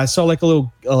 But I saw like a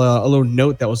little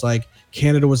note that was like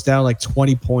Canada was down like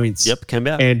 20 points. Yep, came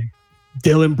back. And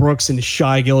Dylan Brooks and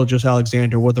Shai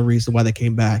Gilgeous-Alexander were the reason why they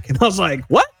came back. And I was like,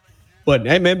 what? But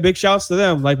hey, man, big shouts to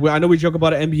them. Like, I know we joke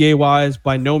about it NBA wise.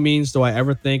 By no means do I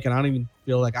ever think, and I don't even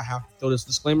feel like I have to throw this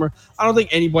disclaimer, I don't think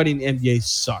anybody in the NBA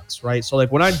sucks, right? So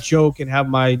like when I joke and have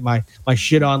my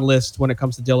shit on list when it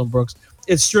comes to Dylan Brooks,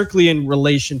 it's strictly in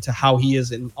relation to how he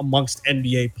is amongst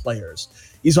NBA players.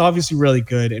 He's obviously really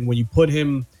good, and when you put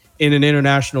him in an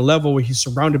international level where he's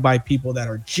surrounded by people that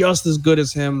are just as good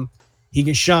as him, he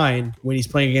can shine when he's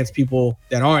playing against people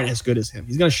that aren't as good as him.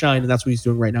 He's going to shine, and that's what he's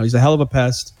doing right now. He's a hell of a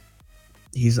pest.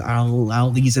 I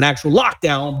don't think he's an actual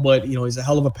lockdown, but he's a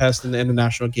hell of a pest in the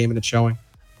international game, and it's showing.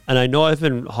 And I know I've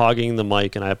been hogging the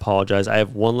mic, and I apologize. I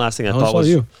have one last thing I thought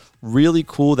was really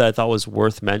cool that I thought was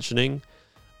worth mentioning.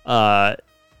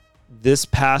 This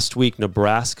past week,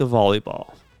 Nebraska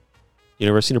volleyball,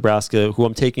 University of Nebraska, who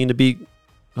I'm taking to beat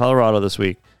Colorado this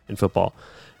week in football.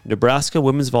 Nebraska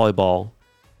women's volleyball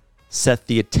set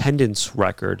the attendance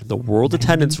record, the world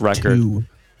attendance record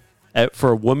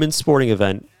for a women's sporting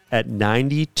event at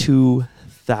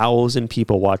 92,000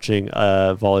 people watching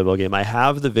a volleyball game. I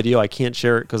have the video. I can't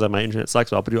share it because my internet sucks,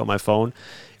 but I'll put it on my phone.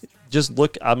 Just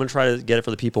look. I'm going to try to get it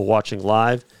for the people watching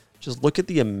live. Just look at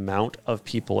the amount of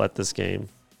people at this game.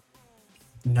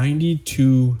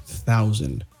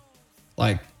 92,000.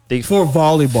 Like, they for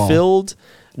volleyball. Filled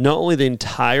not only the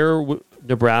entire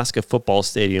Nebraska football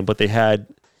stadium, but they had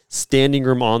standing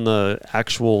room on the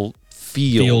actual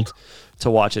field. To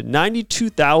watch it.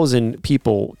 92,000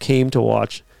 people came to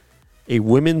watch a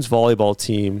women's volleyball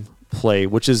team play,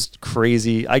 which is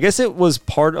crazy. I guess it was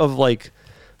part of like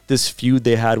this feud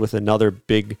they had with another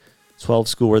Big 12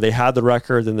 school where they had the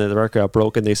record and then the record got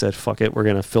broken. They said, fuck it, we're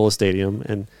going to fill a stadium.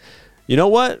 And you know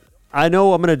what? I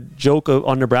know I'm going to joke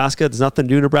on Nebraska. There's nothing to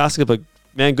do in Nebraska, but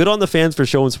man, good on the fans for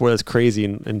showing sport that's crazy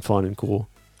and fun and cool.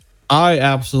 I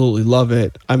absolutely love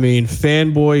it. I mean,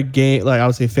 fanboy game, like I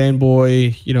would say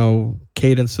fanboy,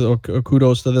 cadence or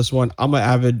kudos to this one. I'm an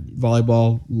avid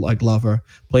volleyball lover.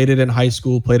 Played it in high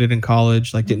school, played it in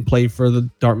college, didn't play for the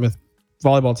Dartmouth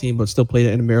volleyball team, but still played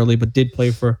it intramural, but did play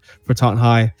for Taunton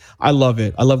High. I love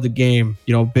it. I love the game.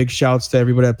 Big shouts to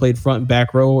everybody that played front and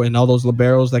back row and all those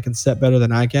liberos that can set better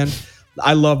than I can.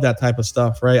 I love that type of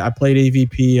stuff, right? I played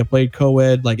AVP, I played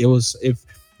co-ed. It was, if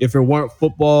it weren't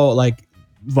football,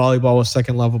 volleyball was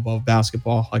second level above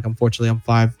basketball. Unfortunately, I'm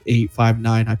 5'8",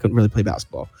 5'9". I couldn't really play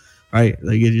basketball, right?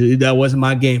 That wasn't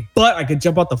my game. But I could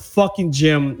jump out the fucking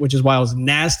gym, which is why I was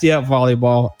nasty at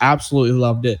volleyball. Absolutely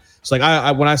loved it. So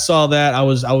I when I saw that, I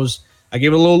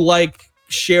gave it a little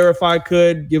share if I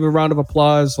could, give it a round of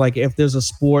applause. If there's a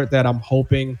sport that I'm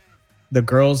hoping the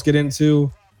girls get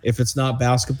into, if it's not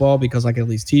basketball, because I can at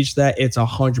least teach that, it's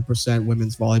 100%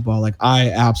 women's volleyball. I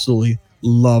absolutely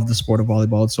love the sport of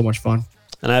volleyball. It's so much fun.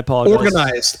 And I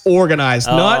apologize. Organized,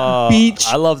 not beach.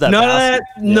 I love that.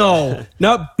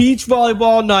 Not beach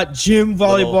volleyball, not gym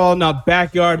volleyball, not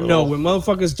backyard. No, when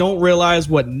motherfuckers don't realize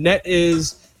what net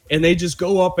is, and they just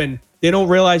go up and they don't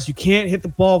realize you can't hit the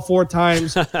ball 4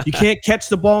 times. You can't catch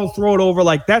the ball and throw it over.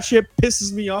 That shit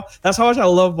pisses me off. That's how much I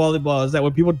love volleyball. Is that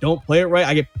when people don't play it right,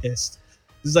 I get pissed.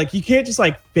 It's you can't just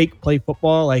fake play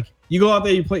football. You go out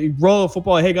there, you roll a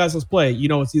football. Hey guys, let's play.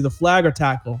 It's either flag or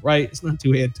tackle, right? It's not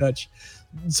 2-hand touch.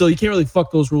 So you can't really fuck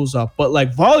those rules up. But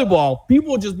volleyball,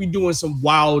 people just be doing some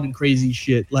wild and crazy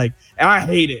shit. And I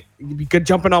hate it. You could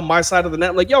jumping on my side of the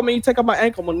net. Yo, man, you take out my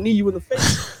ankle, I'm gonna knee you in the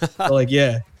face. So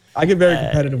yeah, I get very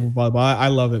competitive with volleyball. I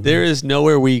love it. There is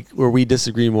nowhere where we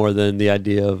disagree more than the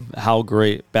idea of how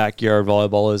great backyard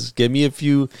volleyball is. Give me a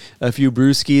few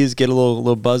brewskis, get a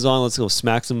little buzz on. Let's go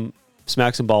smack some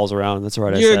smack some balls around. That's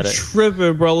right. I You're said it.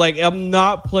 tripping, bro. Like, I'm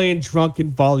not playing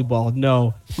drunken volleyball.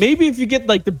 No. Maybe if you get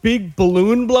like the big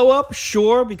balloon blow up,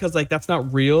 sure, because like that's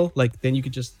not real. Like then you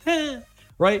could just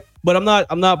right. But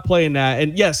I'm not playing that.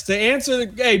 And yes, to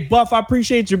answer hey Buff, I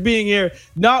appreciate you being here.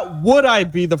 Not would I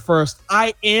be the first.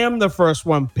 I am the first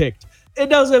one picked. It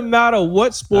doesn't matter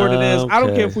what sport it is. I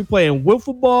don't care if we play in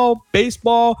wiffle ball,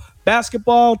 baseball,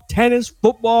 basketball, tennis,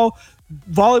 football,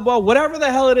 volleyball, whatever the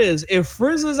hell it is. If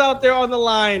Frizz is out there on the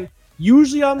line,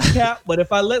 usually I'm capped, but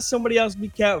if I let somebody else be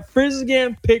capped, Frizz is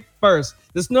getting picked first.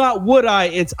 It's not would I,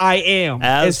 it's I am.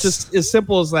 It's just as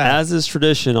simple as that. As is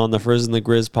tradition on the Frizz and the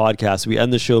Grizz podcast, we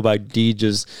end the show by D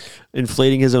just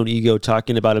inflating his own ego,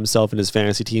 talking about himself and his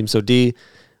fantasy team. So D,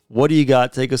 what do you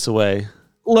got? Take us away.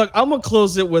 Look, I'm going to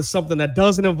close it with something that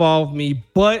doesn't involve me,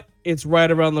 but it's right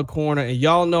around the corner. And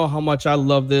y'all know how much I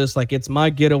love this. Like, it's my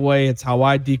getaway. It's how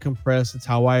I decompress. It's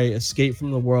how I escape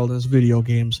from the world as video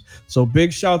games. So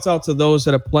big shouts out to those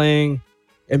that are playing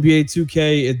NBA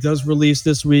 2K. It does release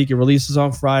this week. It releases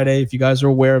on Friday, if you guys are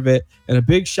aware of it. And a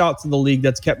big shout to the league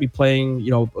that's kept me playing. You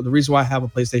know, the reason why I have a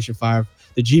PlayStation 5,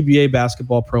 the GBA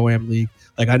Basketball Pro-Am League.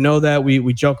 Like, I know that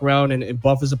we joke around and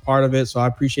Buff is a part of it, so I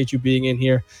appreciate you being in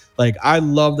here. Like, I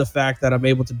love the fact that I'm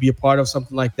able to be a part of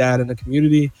something like that in the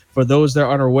community. For those that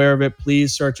are unaware of it,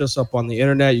 please search us up on the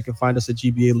internet. You can find us at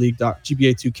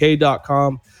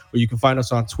gba2k.com, or you can find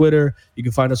us on Twitter. You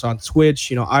can find us on Twitch.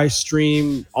 You know, I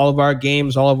stream all of our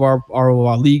games, all of our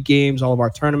league games, all of our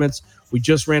tournaments. We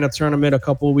just ran a tournament a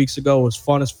couple of weeks ago. It was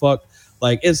fun as fuck.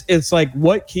 Like, it's like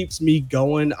what keeps me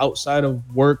going outside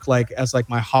of work, like as like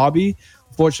my hobby.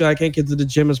 Unfortunately, I can't get to the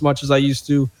gym as much as I used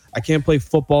to. I can't play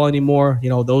football anymore. You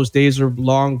know, those days are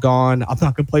long gone. I'm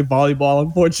not gonna play volleyball,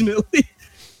 unfortunately.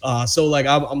 So like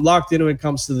I'm locked in when it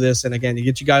comes to this. And again, you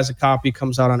get you guys a copy.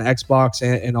 Comes out on Xbox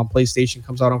and on PlayStation.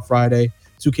 Comes out on Friday.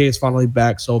 2K is finally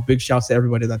back. So big shouts to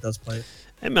everybody that does play it.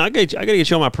 Hey man, I gotta get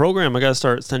you on my program. I gotta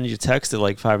start sending you text at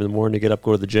like 5 a.m. to get up,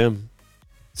 go to the gym.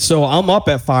 So I'm up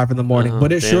at 5 a.m,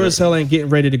 but it sure as hell ain't getting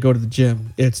ready to go to the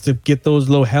gym. It's to get those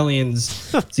little hellions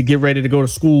to get ready to go to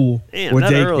school Damn, or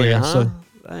that daycare. early, huh? So,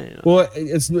 well,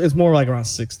 it's more like around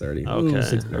 6:30.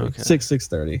 Okay, 6:30. okay.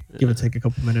 6:30. Give or take a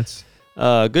couple minutes.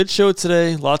 Good show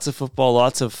today. Lots of football,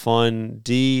 lots of fun.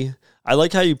 D, I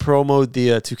like how you promoted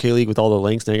the 2K League with all the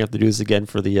links. Now you have to do this again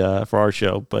for the for our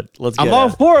show. But let's get I'm all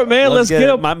for it, man. Let's get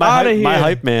up out of here. My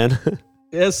hype man.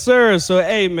 Yes, sir. So,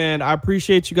 hey, man, I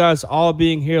appreciate you guys all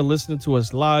being here, listening to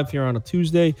us live here on a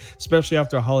Tuesday, especially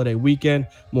after a holiday weekend.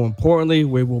 More importantly,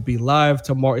 we will be live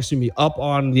tomorrow. Excuse me, up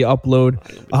on the upload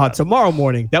tomorrow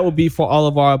morning. That will be for all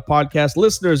of our podcast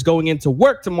listeners going into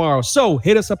work tomorrow. So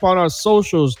hit us up on our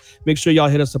socials. Make sure y'all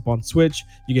hit us up on Twitch.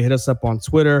 You can hit us up on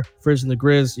Twitter, Frizz and the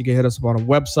Grizz. You can hit us up on our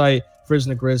website,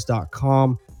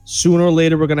 frizzandthegrizz.com. Sooner or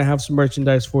later, we're going to have some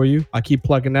merchandise for you. I keep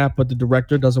plugging that, but the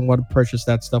director doesn't want to purchase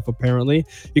that stuff, apparently.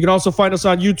 You can also find us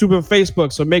on YouTube and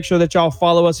Facebook, so make sure that y'all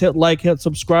follow us, hit like, hit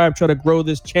subscribe, try to grow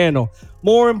this channel.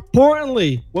 More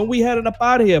importantly, when we heading up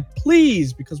out of here,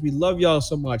 please, because we love y'all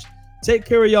so much, take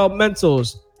care of y'all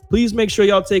mentals. Please make sure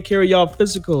y'all take care of y'all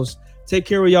physicals. Take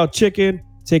care of y'all chicken.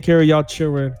 Take care of y'all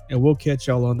children, and we'll catch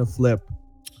y'all on the flip.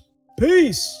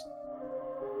 Peace.